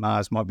why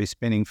Mars might be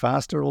spinning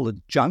faster. All the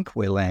junk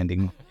we're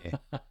landing there.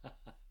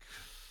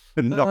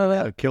 Knock it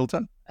out of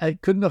kilter.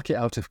 It could knock it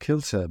out of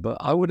kilter, but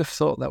I would have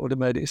thought that would have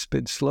made it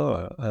spin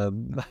slower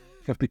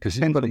because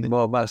you're putting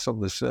more mass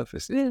on the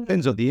surface. Yeah.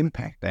 Depends on the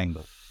impact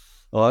angle.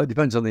 Well, it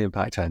depends on the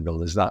impact angle.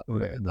 There's that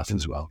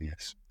as well,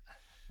 yes.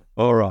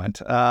 All right.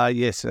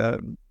 Yes,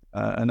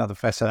 another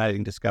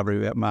fascinating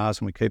discovery about Mars,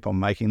 and we keep on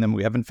making them.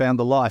 We haven't found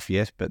the life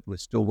yet, but we're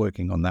still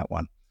working on that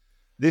one.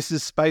 This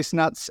is Space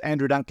Nuts.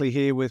 Andrew Dunkley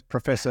here with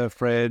Professor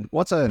Fred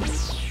Watson.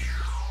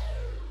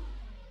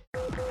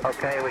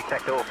 Okay, we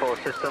checked all 4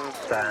 systems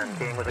and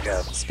keying was a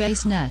go.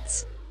 Space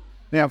Nuts.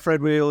 Now,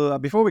 Fred,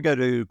 before we go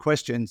to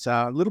questions,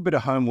 a little bit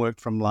of homework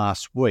from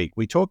last week.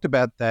 We talked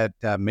about that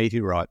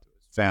meteorite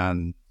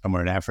found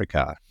somewhere in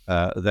Africa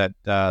that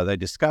they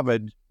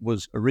discovered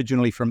was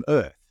originally from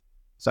Earth.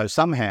 So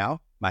somehow,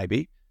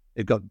 maybe,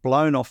 it got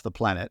blown off the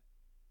planet,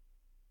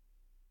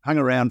 hung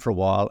around for a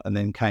while, and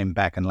then came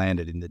back and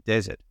landed in the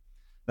desert.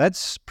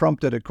 That's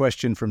prompted a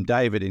question from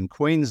David in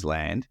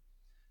Queensland.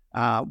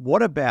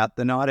 What about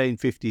the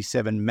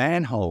 1957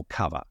 manhole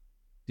cover?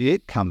 Did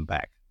it come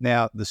back?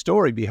 Now, the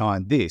story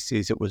behind this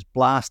is it was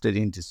blasted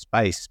into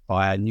space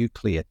by a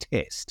nuclear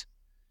test.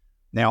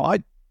 Now,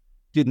 I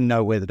didn't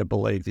know whether to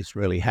believe this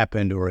really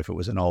happened or if it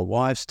was an old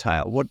wives'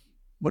 tale.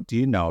 What do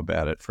you know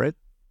about it, Fred?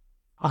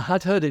 I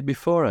had heard it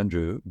before,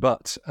 Andrew,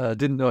 but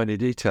didn't know any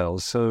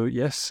details. So,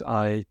 yes,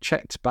 I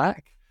checked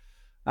back,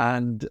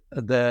 and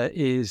there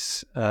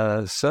is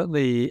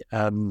certainly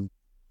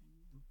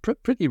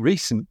pretty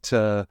recent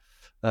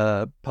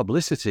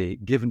publicity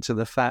given to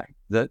the fact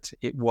that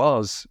it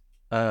was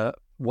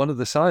one of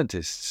the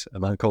scientists, a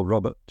man called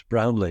Robert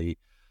Brownlee,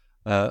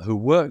 who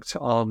worked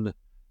on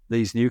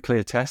these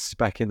nuclear tests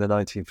back in the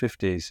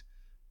 1950s,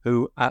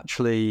 who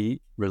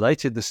actually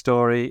related the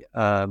story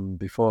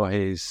before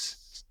his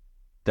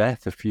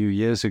death a few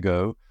years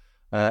ago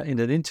in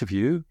an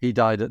interview. He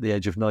died at the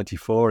age of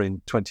 94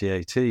 in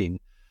 2018,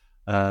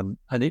 and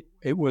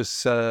it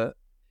was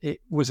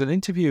an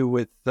interview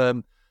with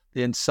the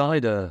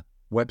Insider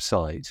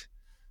website,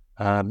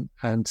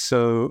 and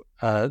so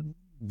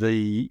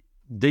the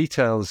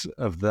details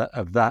of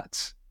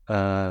that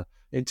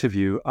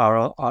interview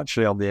are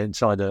actually on the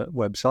Insider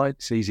website.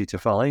 It's easy to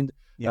find.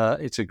 Yeah.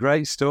 It's a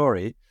great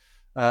story,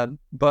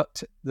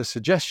 but the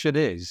suggestion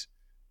is,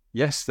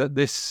 yes, that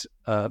this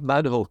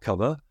manhole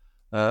cover,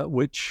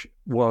 which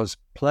was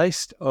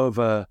placed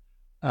over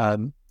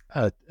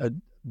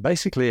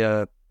basically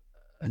a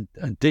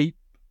deep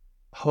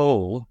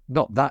hole,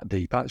 not that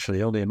deep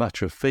actually, only a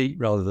matter of feet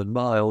rather than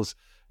miles,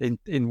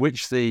 in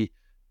which the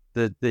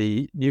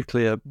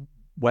nuclear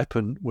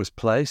weapon was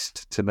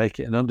placed to make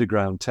it an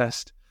underground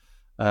test.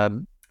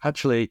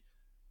 Actually,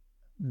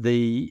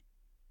 there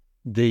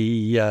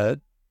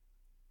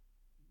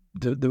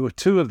were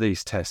 2 of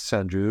these tests,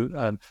 Andrew.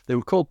 They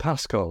were called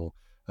Pascal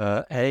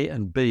A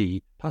and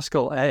B.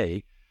 Pascal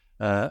A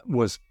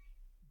was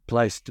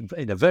placed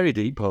in a very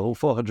deep hole,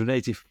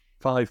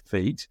 485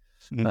 feet,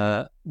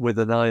 with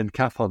an iron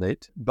cap on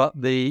it. But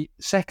the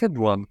second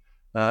one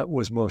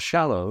was more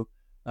shallow.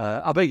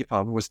 I beg your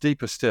pardon, was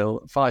deeper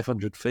still,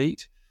 500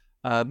 feet.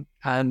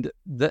 And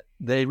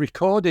they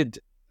recorded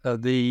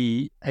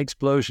the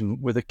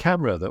explosion with a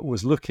camera that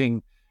was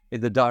looking in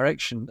the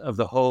direction of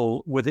the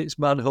hole with its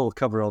manhole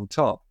cover on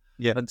top.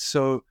 Yeah. And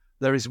so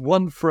there is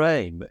one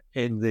frame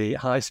in the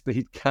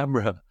high-speed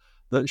camera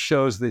that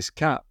shows this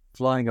cap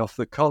flying off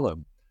the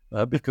column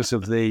because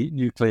of the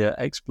nuclear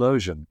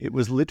explosion. It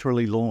was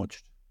literally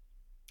launched.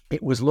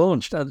 It was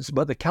launched,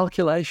 but the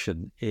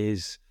calculation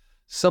is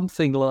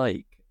something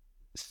like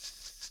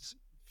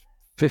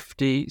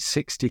 50,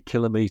 60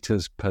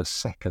 kilometers per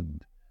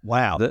second.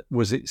 Wow. That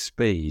was its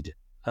speed.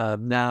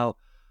 Now,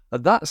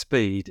 at that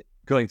speed,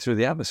 going through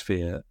the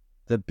atmosphere,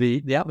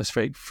 the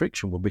atmospheric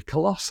friction would be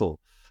colossal,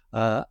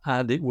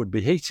 and it would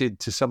be heated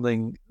to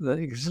something that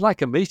is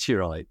like a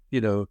meteorite,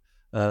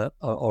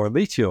 or a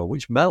meteor,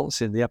 which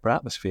melts in the upper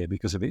atmosphere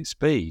because of its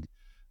speed.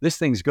 This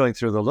thing's going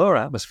through the lower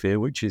atmosphere,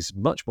 which is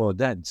much more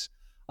dense.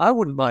 I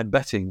wouldn't mind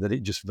betting that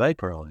it just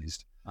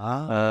vaporized.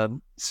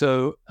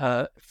 So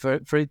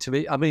for it to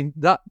be, I mean,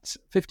 that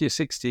 50 or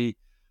 60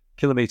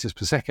 kilometers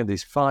per second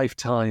is 5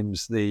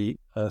 times the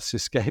Earth's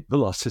escape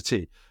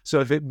velocity. So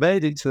if it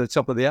made it to the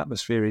top of the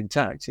atmosphere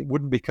intact, it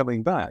wouldn't be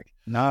coming back.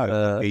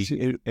 No,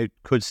 it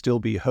could still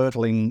be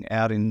hurtling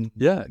out in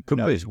could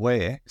knows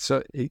where.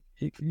 So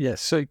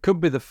so it could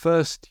be the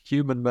first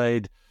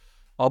human-made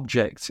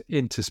object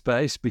into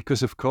space,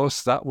 because of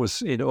course that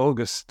was in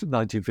August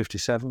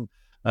 1957.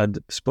 And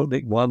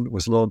Sputnik 1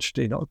 was launched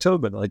in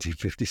October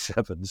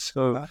 1957.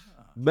 So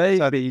Maybe,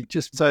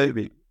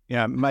 maybe.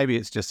 Maybe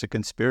it's just a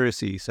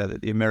conspiracy so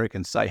that the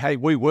Americans say, hey,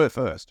 we were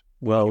first.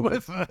 Well, we were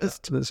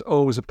first. There's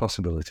always a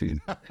possibility.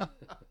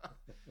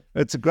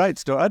 It's a great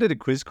story. I did a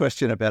quiz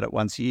question about it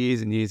once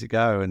years and years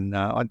ago, and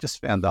I just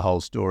found the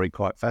whole story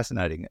quite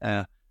fascinating.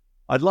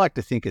 I'd like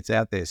to think it's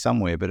out there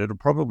somewhere, but it'll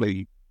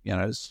probably,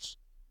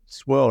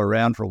 swirl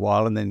around for a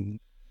while and then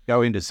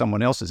go into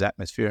someone else's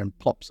atmosphere and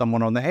plop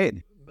someone on the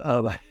head.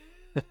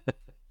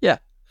 Yeah.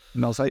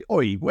 And I'll say,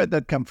 oi, where'd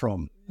that come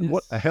from? Yes.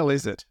 What the hell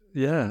is it?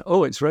 Yeah.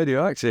 Oh, it's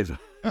radioactive.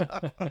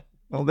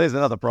 Well, there's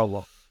another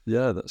problem.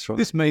 Yeah, that's right.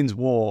 This means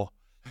war.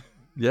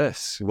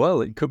 Yes.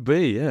 Well, it could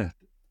be, yeah.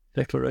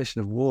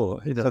 Declaration of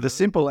war. So the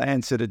simple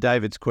answer to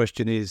David's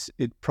question is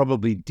it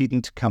probably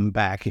didn't come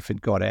back if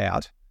it got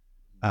out,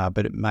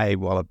 but it may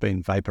well have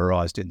been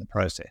vaporized in the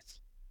process.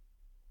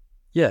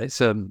 Yeah,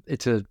 it's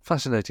a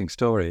fascinating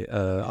story.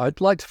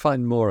 I'd like to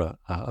find more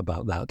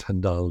about that,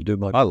 and I'll do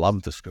my... I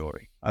love the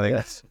story. I think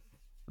that's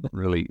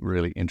really,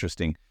 really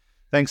interesting.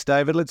 Thanks,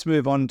 David. Let's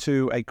move on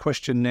to a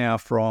question now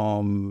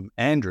from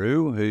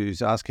Andrew,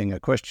 who's asking a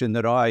question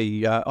that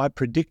I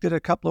predicted a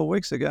couple of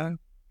weeks ago.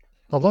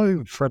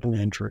 Hello, Fred and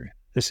Andrew.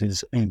 This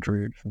is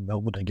Andrew from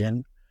Melbourne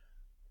again.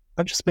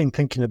 I've just been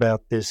thinking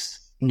about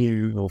this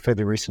new or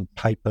fairly recent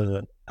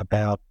paper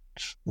about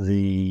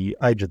the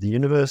age of the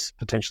universe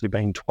potentially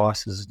being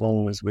twice as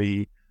long as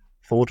we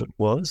thought it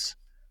was.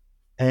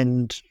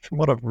 And from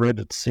what I've read,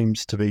 it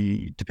seems to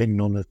be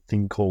depending on a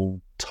thing called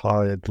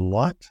tired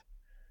light.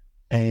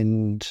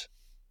 And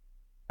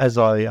as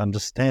I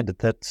understand it,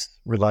 that's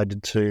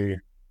related to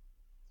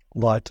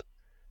light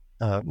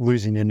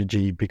losing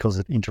energy because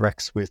it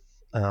interacts with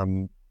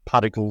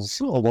particles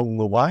along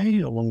the way,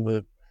 along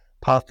the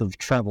path of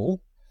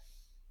travel.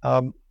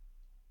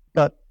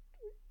 But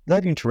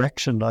that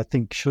interaction, I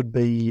think, should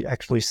be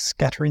actually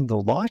scattering the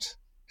light,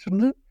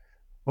 shouldn't it?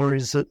 Or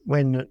is it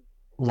when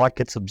light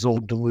gets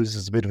absorbed and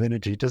loses a bit of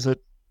energy, does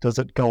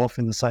it go off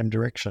in the same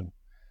direction?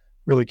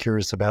 Really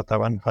curious about that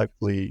one.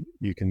 Hopefully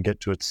you can get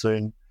to it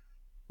soon.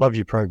 Love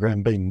your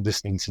program. Been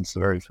listening since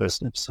the very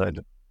first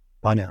episode.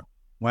 Bye now.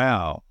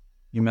 Wow.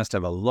 You must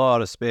have a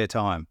lot of spare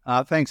time.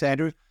 Thanks,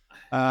 Andrew.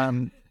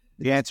 The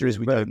answer is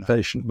we don't know.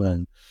 Patient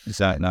man. We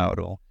don't know at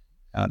all.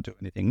 Can't do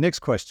anything. Next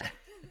question.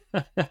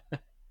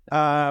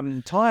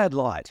 Tired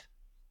light.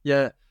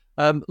 Yeah.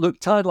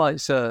 Look, tired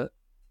light's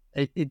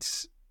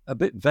it's a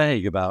bit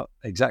vague about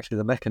exactly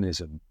the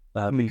mechanism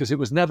because it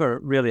was never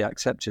really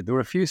accepted. There were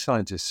a few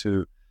scientists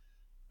who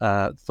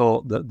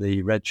thought that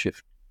the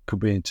redshift could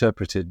be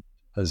interpreted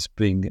as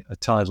being a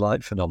tired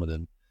light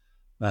phenomenon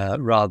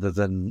rather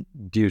than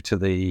due to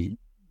the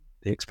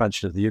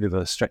expansion of the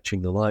universe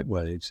stretching the light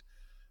waves.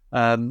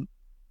 I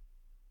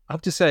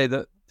have to say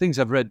that things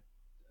I've read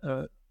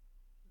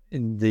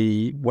in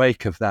the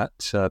wake of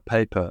that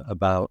paper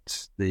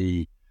about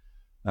the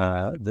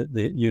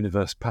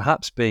universe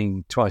perhaps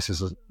being twice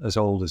as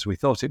old as we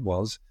thought it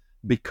was,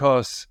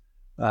 because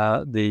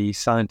the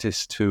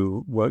scientists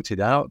who worked it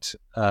out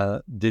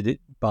did it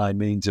by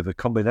means of a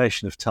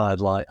combination of tired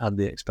light and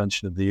the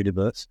expansion of the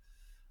universe.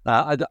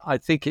 I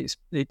think it's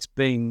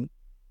been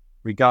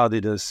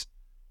regarded as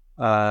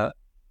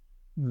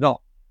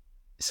not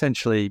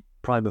essentially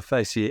prima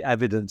facie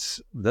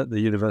evidence that the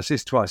universe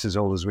is twice as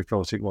old as we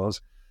thought it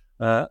was,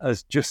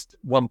 as just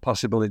one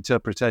possible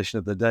interpretation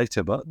of the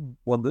data, but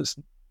one that's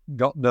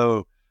got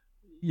no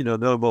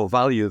more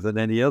value than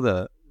any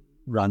other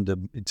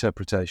random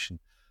interpretation.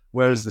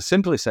 Whereas the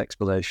simplest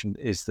explanation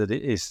is that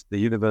the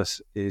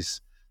universe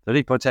is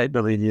 30.8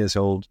 billion years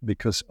old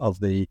because of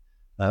the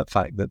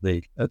fact that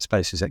the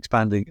space is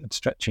expanding and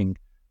stretching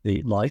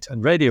the light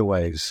and radio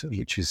waves,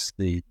 which is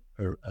the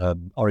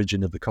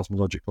origin of the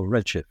cosmological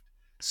redshift.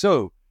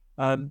 So,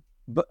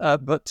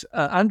 but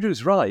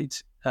Andrew's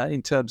right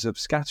in terms of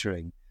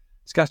scattering.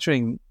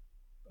 Scattering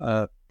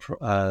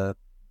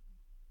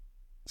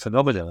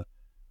phenomena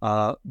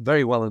are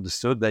very well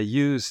understood. They're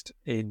used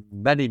in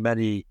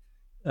many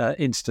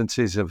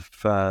instances of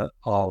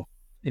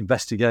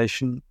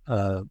investigation.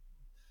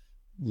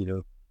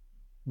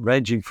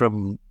 Ranging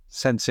from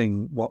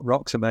sensing what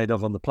rocks are made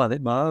of on the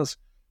planet Mars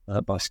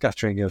by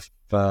scattering of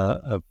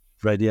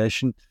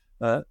radiation,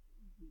 to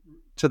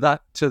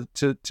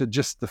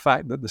just the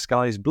fact that the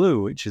sky is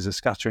blue, which is a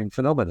scattering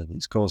phenomenon.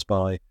 It's caused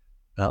by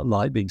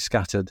light being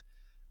scattered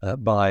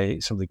by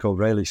something called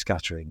Rayleigh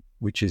scattering,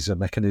 which is a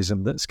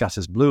mechanism that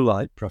scatters blue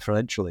light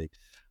preferentially.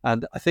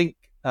 And I think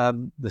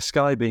the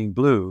sky being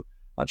blue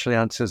actually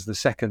answers the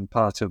second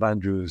part of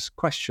Andrew's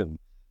question.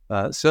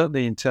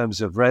 Certainly in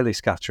terms of Rayleigh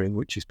scattering,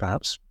 which is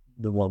perhaps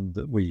the one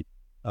that we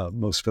are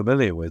most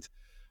familiar with,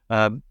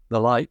 the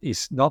light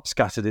is not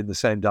scattered in the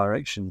same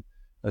direction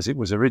as it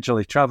was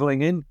originally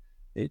travelling in.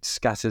 It's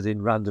scattered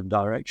in random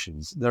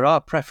directions. There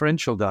are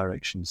preferential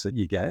directions that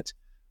you get,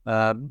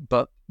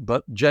 but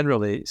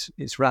generally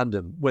it's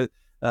random. With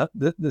there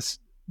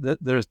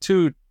are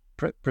two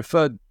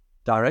preferred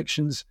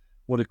directions.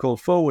 What are called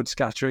forward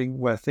scattering,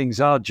 where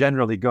things are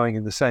generally going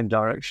in the same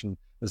direction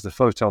as the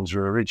photons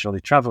were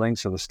originally travelling,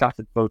 so the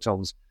scattered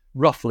photons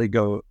roughly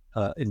go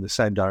in the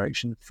same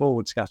direction,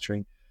 forward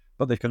scattering.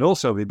 but they can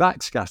also be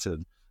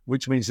backscattered,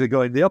 which means they're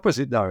going the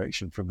opposite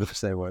direction from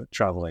which they were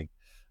traveling.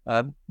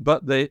 So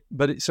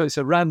it's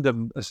a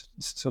random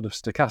sort of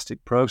stochastic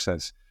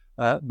process.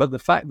 But the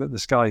fact that the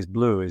sky is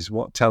blue is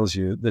what tells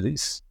you that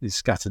it's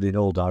scattered in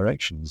all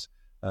directions,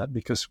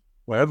 because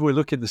wherever we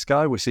look in the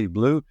sky, we see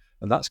blue,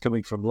 and that's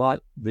coming from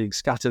light being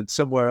scattered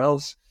somewhere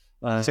else.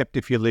 Except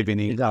if you live in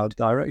in our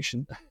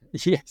direction.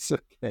 Yes,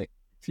 okay.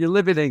 If you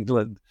live in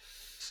England,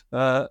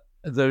 there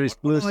is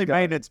blue sky.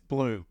 sky. It's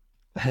blue.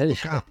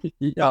 Yeah,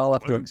 I'll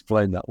have to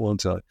explain that,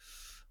 won't I?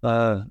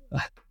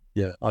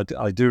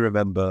 I do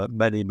remember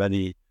many,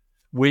 many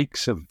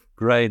weeks of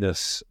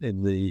greyness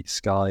in the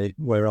sky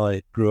where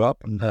I grew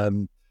up,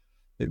 and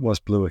it was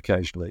blue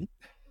occasionally.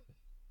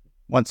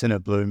 Once in a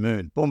blue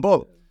moon. Boom,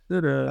 boom.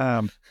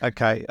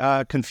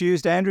 Okay.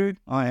 Confused, Andrew?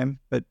 I am.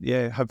 But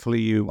yeah,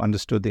 hopefully you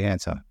understood the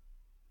answer.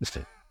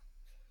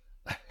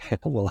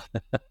 Well,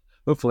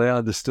 hopefully I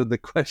understood the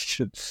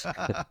question.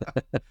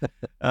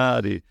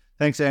 Dear.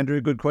 Thanks, Andrew.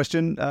 Good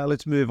question.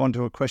 Let's move on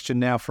to a question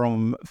now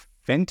from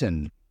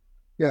Fenton.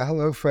 Yeah,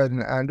 hello, Fred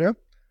and Andrew.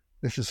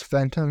 This is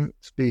Fenton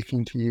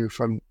speaking to you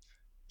from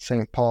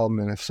St. Paul,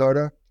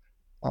 Minnesota.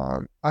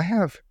 I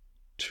have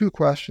two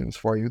questions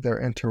for you.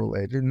 They're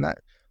interrelated, and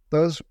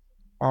those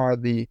are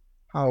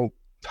how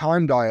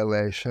time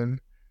dilation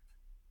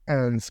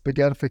and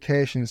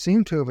spaghettification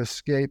seem to have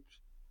escaped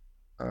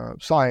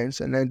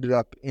science and ended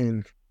up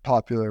in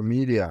popular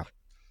media.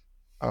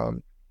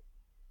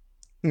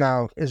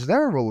 Now, is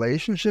there a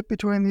relationship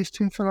between these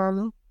two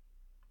phenomena?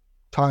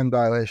 Time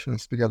dilation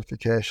and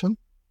spaghettification?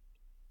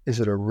 Is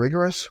it a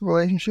rigorous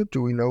relationship?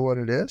 Do we know what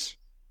it is?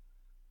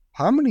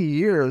 How many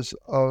years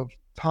of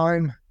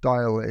time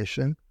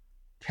dilation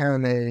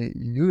can a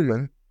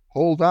human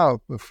hold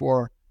out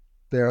before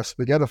they're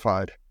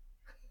spaghettified?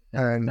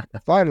 And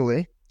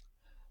finally,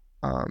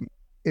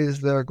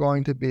 is there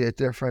going to be a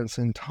difference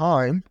in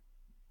time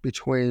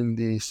between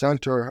the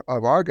center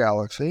of our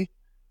galaxy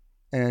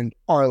and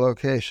our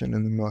location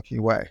in the Milky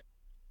Way?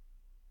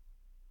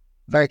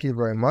 Thank you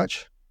very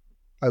much.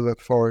 I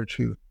look forward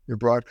to your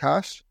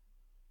broadcast.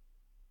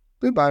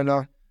 Goodbye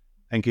now.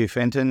 Thank you,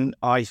 Fenton.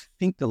 I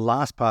think the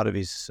last part of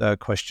his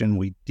question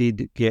we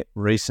did get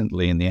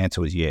recently, and the answer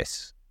was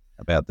yes,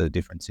 about the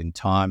difference in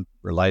time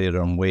related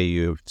on where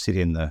you sit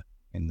in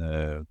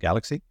the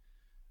galaxy.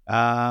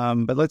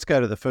 But let's go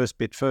to the first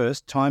bit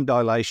first. Time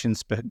dilation,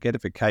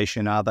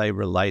 spaghettification, are they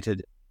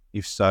related?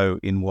 If so,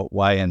 in what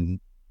way, and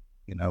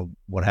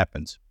what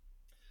happens?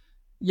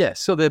 Yes,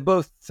 so they're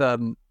both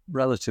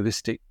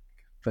relativistic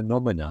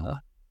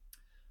phenomena,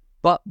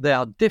 but they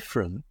are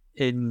different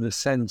in the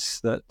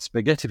sense that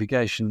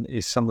spaghettification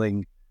is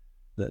something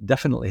that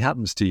definitely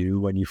happens to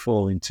you when you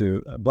fall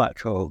into a black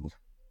hole.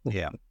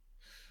 Yeah.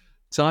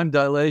 Time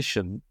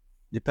dilation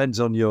depends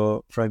on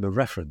your frame of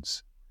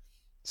reference.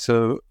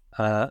 So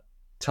your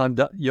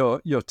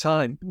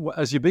time,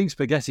 as you're being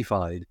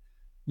spaghettified,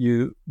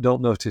 you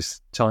don't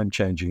notice time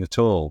changing at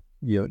all.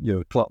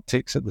 Your clock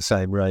ticks at the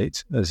same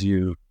rate as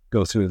you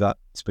go through that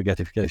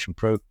spaghettification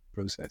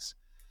process.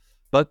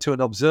 But to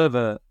an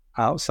observer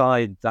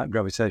outside that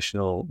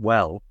gravitational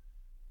well,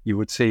 you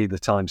would see the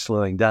time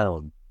slowing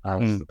down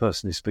as the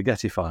person is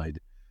spaghettified.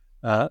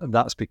 And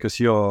that's because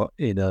you're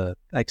in an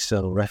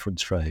external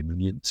reference frame,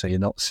 and so you're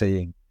not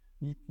seeing.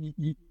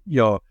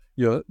 You're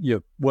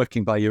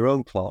working by your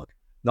own clock,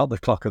 not the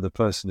clock of the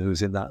person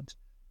who's in that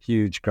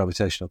huge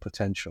gravitational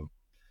potential.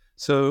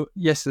 So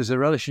yes, there's a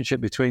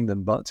relationship between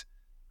them, but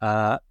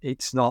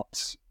it's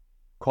not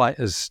quite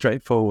as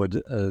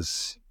straightforward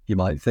as you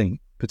might think,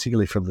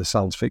 particularly from the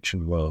science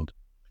fiction world.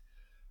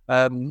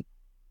 You're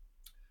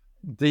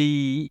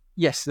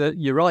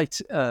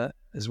right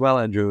as well,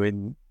 Andrew,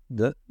 in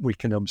that we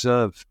can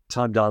observe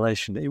time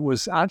dilation. It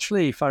was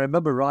actually, if I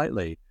remember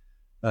rightly,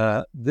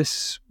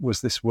 this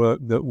work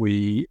that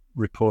we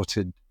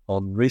reported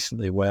on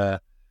recently,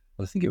 where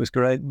I think it was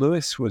Grant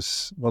Lewis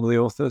was one of the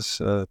authors,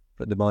 a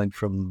friend of mine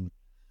from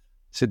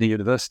Sydney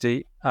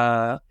University,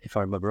 if I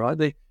remember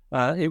rightly.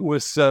 It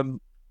was, I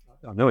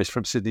know he's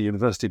from Sydney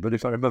University, but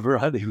if I remember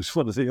rightly, he was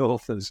one of the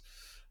authors.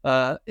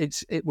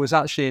 It was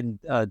actually in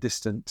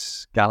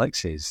distant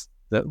galaxies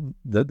that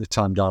the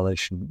time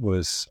dilation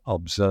was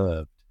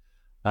observed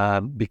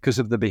because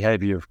of the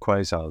behavior of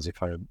quasars.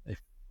 If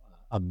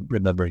I'm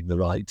remembering the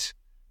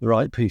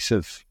right piece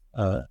of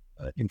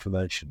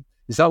information,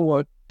 is that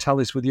what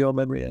tallies with your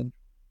memory, Anne?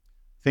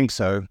 Think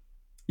so.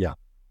 Yeah,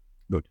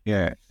 good.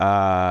 Yeah.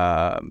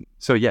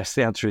 So yes,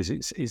 the answer is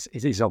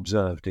it is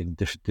observed in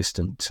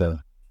distant,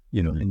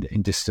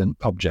 in distant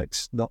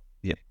objects.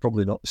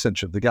 Probably not the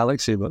centre of the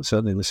galaxy, but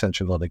certainly the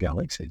centre of other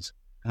galaxies.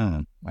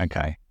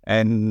 Okay.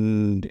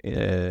 And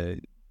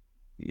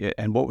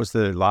and what was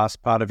the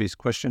last part of his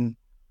question?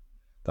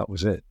 That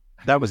was it.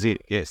 That was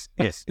it. Yes,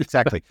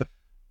 exactly.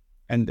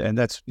 and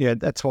that's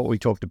what we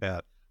talked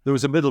about. There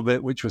was a middle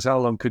bit, which was how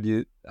long could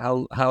you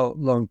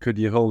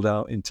hold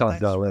out in time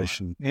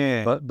dilation? Right.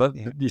 Yeah. But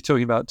you're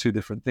talking about two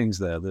different things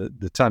there.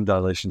 The time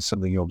dilation is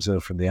something you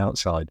observe from the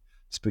outside.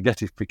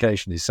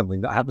 Spaghettification is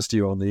something that happens to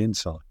you on the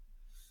inside.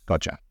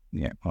 Gotcha.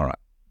 Yeah. All right.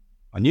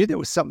 I knew there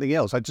was something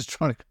else. I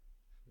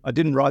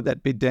didn't write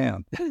that bit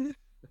down.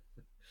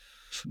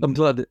 I'm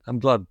glad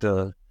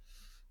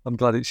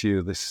it's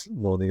you this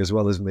morning as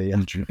well as me,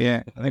 Andrew.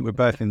 Yeah, I think we're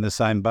both in the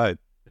same boat,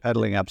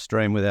 paddling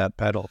upstream without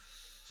paddle.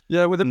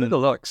 Yeah, with a bit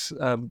of luck,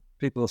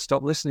 people will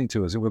stop listening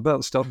to us, and we're about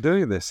to stop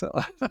doing this.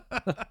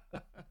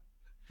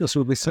 This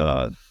will be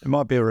so. It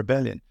might be a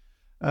rebellion.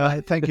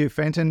 Thank you,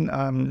 Fenton.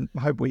 I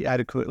hope we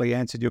adequately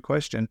answered your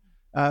question.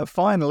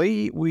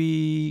 Finally,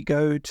 we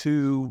go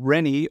to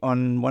Rennie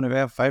on one of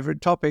our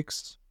favourite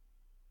topics.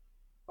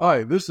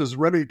 Hi, this is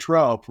Rennie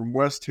Trout from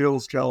West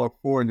Hills,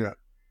 California.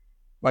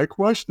 My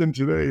question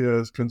today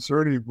is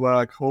concerning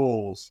black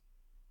holes.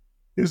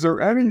 Is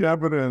there any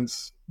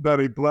evidence that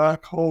a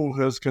black hole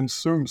has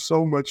consumed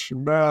so much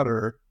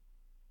matter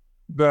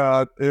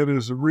that it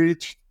has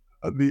reached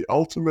the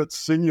ultimate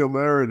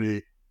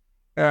singularity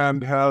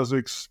and has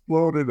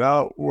exploded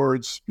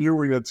outward,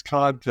 spewing its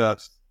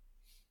contents,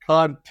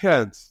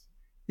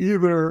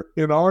 either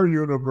in our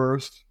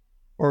universe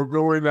or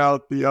going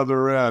out the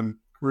other end,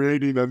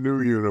 creating a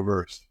new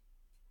universe?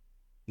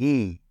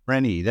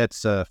 Rennie,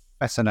 that's a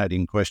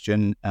fascinating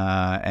question.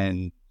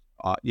 Has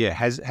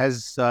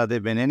there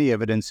been any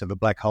evidence of a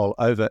black hole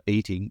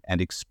overeating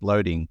and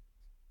exploding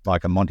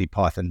like a Monty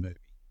Python movie?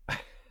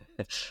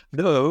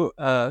 No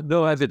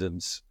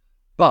evidence.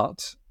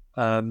 But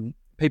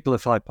people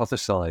have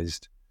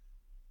hypothesized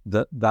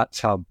that that's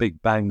how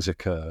Big Bangs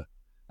occur.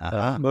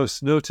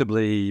 Most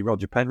notably,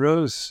 Roger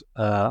Penrose.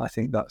 I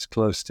think that's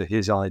close to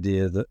his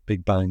idea that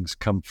Big Bangs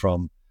come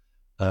from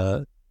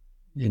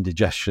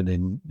indigestion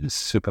in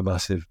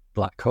supermassive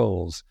black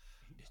holes.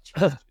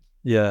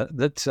 Yeah,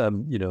 that's as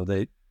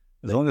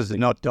long as they're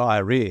not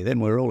diarrhea, then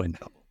we're all in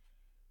trouble.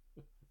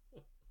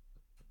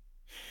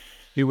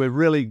 We're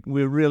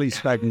really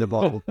scraping the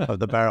bottom of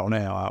the barrel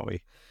now, aren't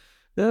we?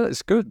 Yeah,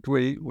 it's good.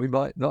 We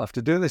might not have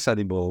to do this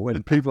anymore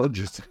when people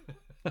just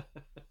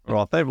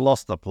right. They've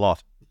lost the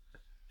plot.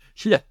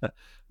 Yeah,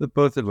 the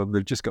both of them.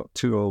 They've just got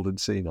too old and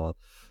senile.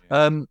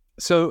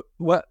 So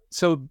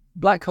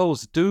black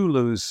holes do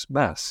lose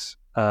mass,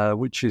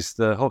 which is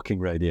the Hawking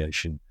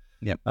radiation.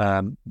 Yep.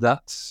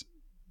 That's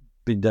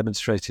been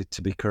demonstrated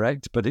to be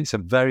correct, but it's a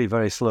very,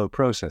 very slow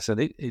process,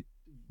 and it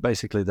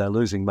basically they're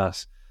losing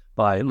mass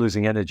by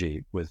losing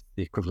energy with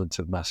the equivalent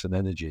of mass and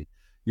energy.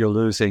 You're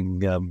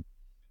losing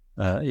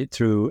it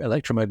through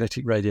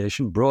electromagnetic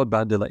radiation,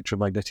 broadband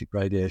electromagnetic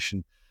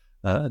radiation,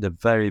 at a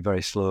very,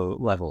 very slow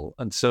level.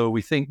 And so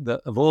we think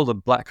that of all the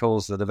black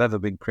holes that have ever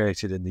been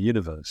created in the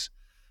universe,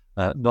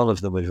 none of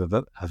them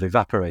have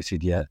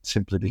evaporated yet,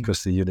 simply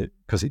because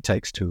because it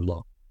takes too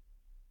long.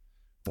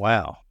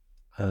 Wow.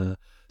 But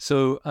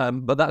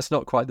that's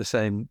not quite the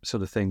same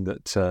sort of thing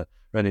that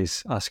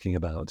Rennie's asking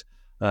about.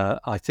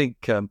 I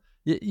think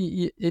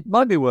it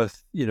might be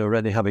worth,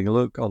 Rennie having a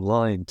look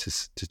online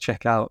to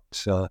check out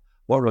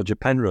what Roger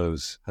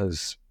Penrose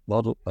has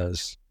done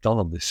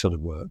on this sort of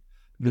work,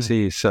 because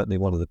he is certainly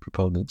one of the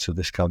proponents of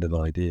this kind of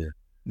idea.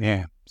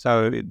 Yeah.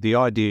 So the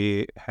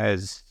idea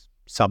has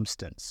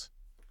substance.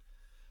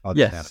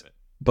 Yes,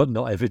 but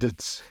not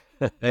evidence.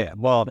 Yeah.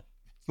 Well,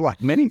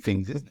 like many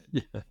things, isn't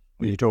it? Yeah.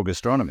 When you talk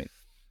astronomy.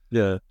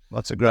 Yeah.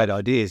 Lots of great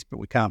ideas, but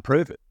we can't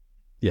prove it.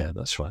 Yeah,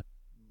 that's right.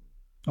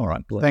 All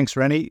right. Thanks,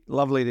 Rennie.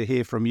 Lovely to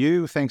hear from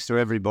you. Thanks to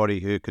everybody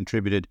who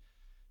contributed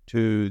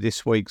to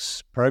this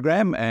week's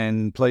program,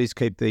 and please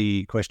keep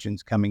the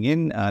questions coming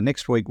in.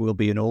 Next week will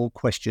be an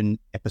all-question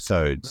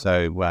episode.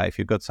 So if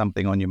you've got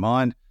something on your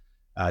mind,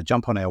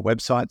 jump on our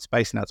website,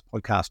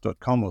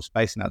 spacenutspodcast.com or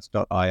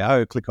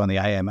spacenuts.io, click on the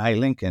AMA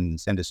link and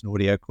send us an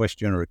audio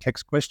question or a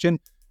text question,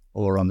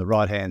 or on the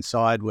right-hand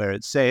side where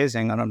it says,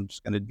 hang on, I'm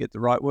just going to get the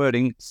right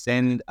wording,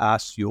 send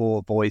us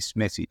your voice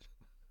message.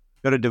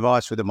 Got a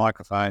device with a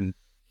microphone?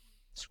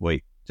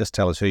 Sweet. Just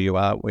tell us who you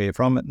are, where you're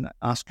from, and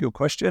ask your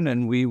question,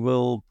 and we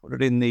will put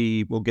it in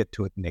we'll get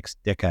to it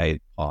next decade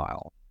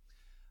pile.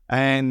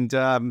 And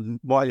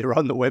while you're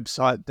on the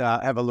website,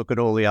 have a look at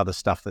all the other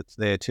stuff that's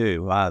there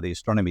too. The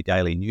Astronomy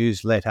Daily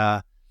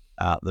newsletter,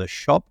 the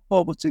shop.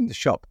 Oh, what's in the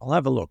shop? I'll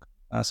have a look.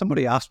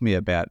 Somebody asked me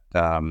about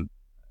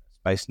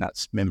Space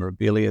Nuts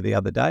memorabilia the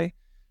other day.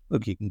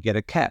 Look, you can get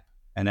a cap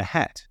and a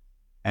hat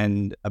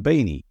and a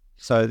beanie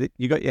so that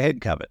you got your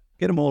head covered.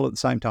 Get them all at the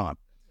same time.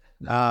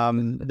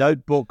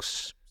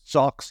 Notebooks,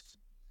 socks.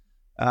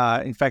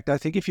 In fact, I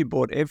think if you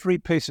bought every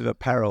piece of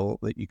apparel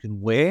that you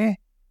can wear,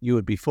 you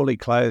would be fully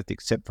clothed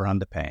except for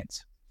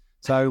underpants.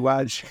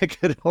 So check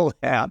it all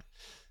out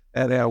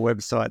at our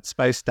website,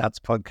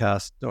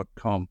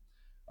 spacenutspodcast.com.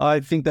 I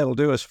think that'll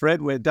do us,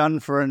 Fred. We're done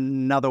for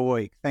another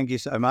week. Thank you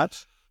so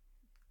much.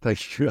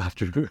 Thank you,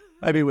 Andrew.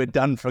 Maybe we're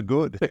done for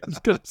good. I was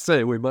going to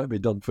say we might be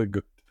done for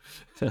good.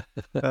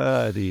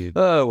 Oh, dear.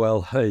 Oh,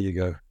 well, there you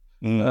go.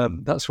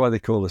 That's why they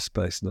call us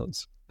Space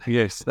Nuts.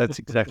 Yes, that's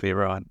exactly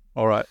right.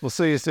 All right. We'll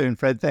see you soon,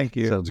 Fred. Thank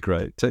you. Sounds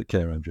great. Take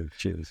care, Andrew.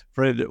 Cheers.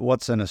 Fred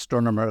Watson,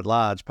 astronomer at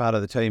large, part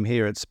of the team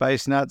here at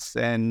Space Nuts,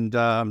 and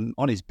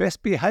on his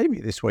best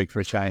behaviour this week for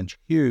a change,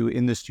 Hugh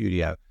in the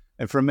studio.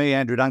 And from me,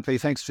 Andrew Dunkley,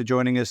 thanks for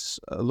joining us.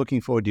 Looking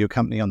forward to your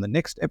company on the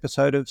next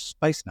episode of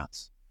Space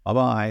Nuts.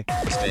 Bye-bye.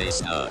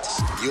 Space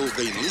Nuts. You've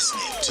been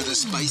listening to the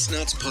Space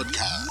Nuts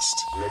podcast.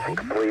 Mission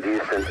complete,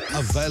 Houston.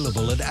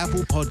 Available at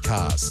Apple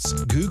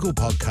Podcasts, Google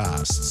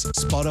Podcasts,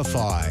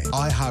 Spotify,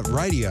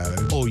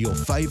 iHeartRadio, or your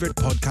favorite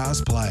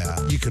podcast player.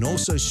 You can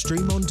also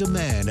stream on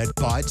demand at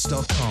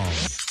Bytes.com.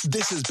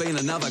 This has been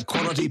another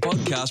quality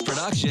podcast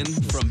production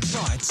from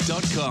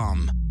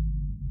Bytes.com.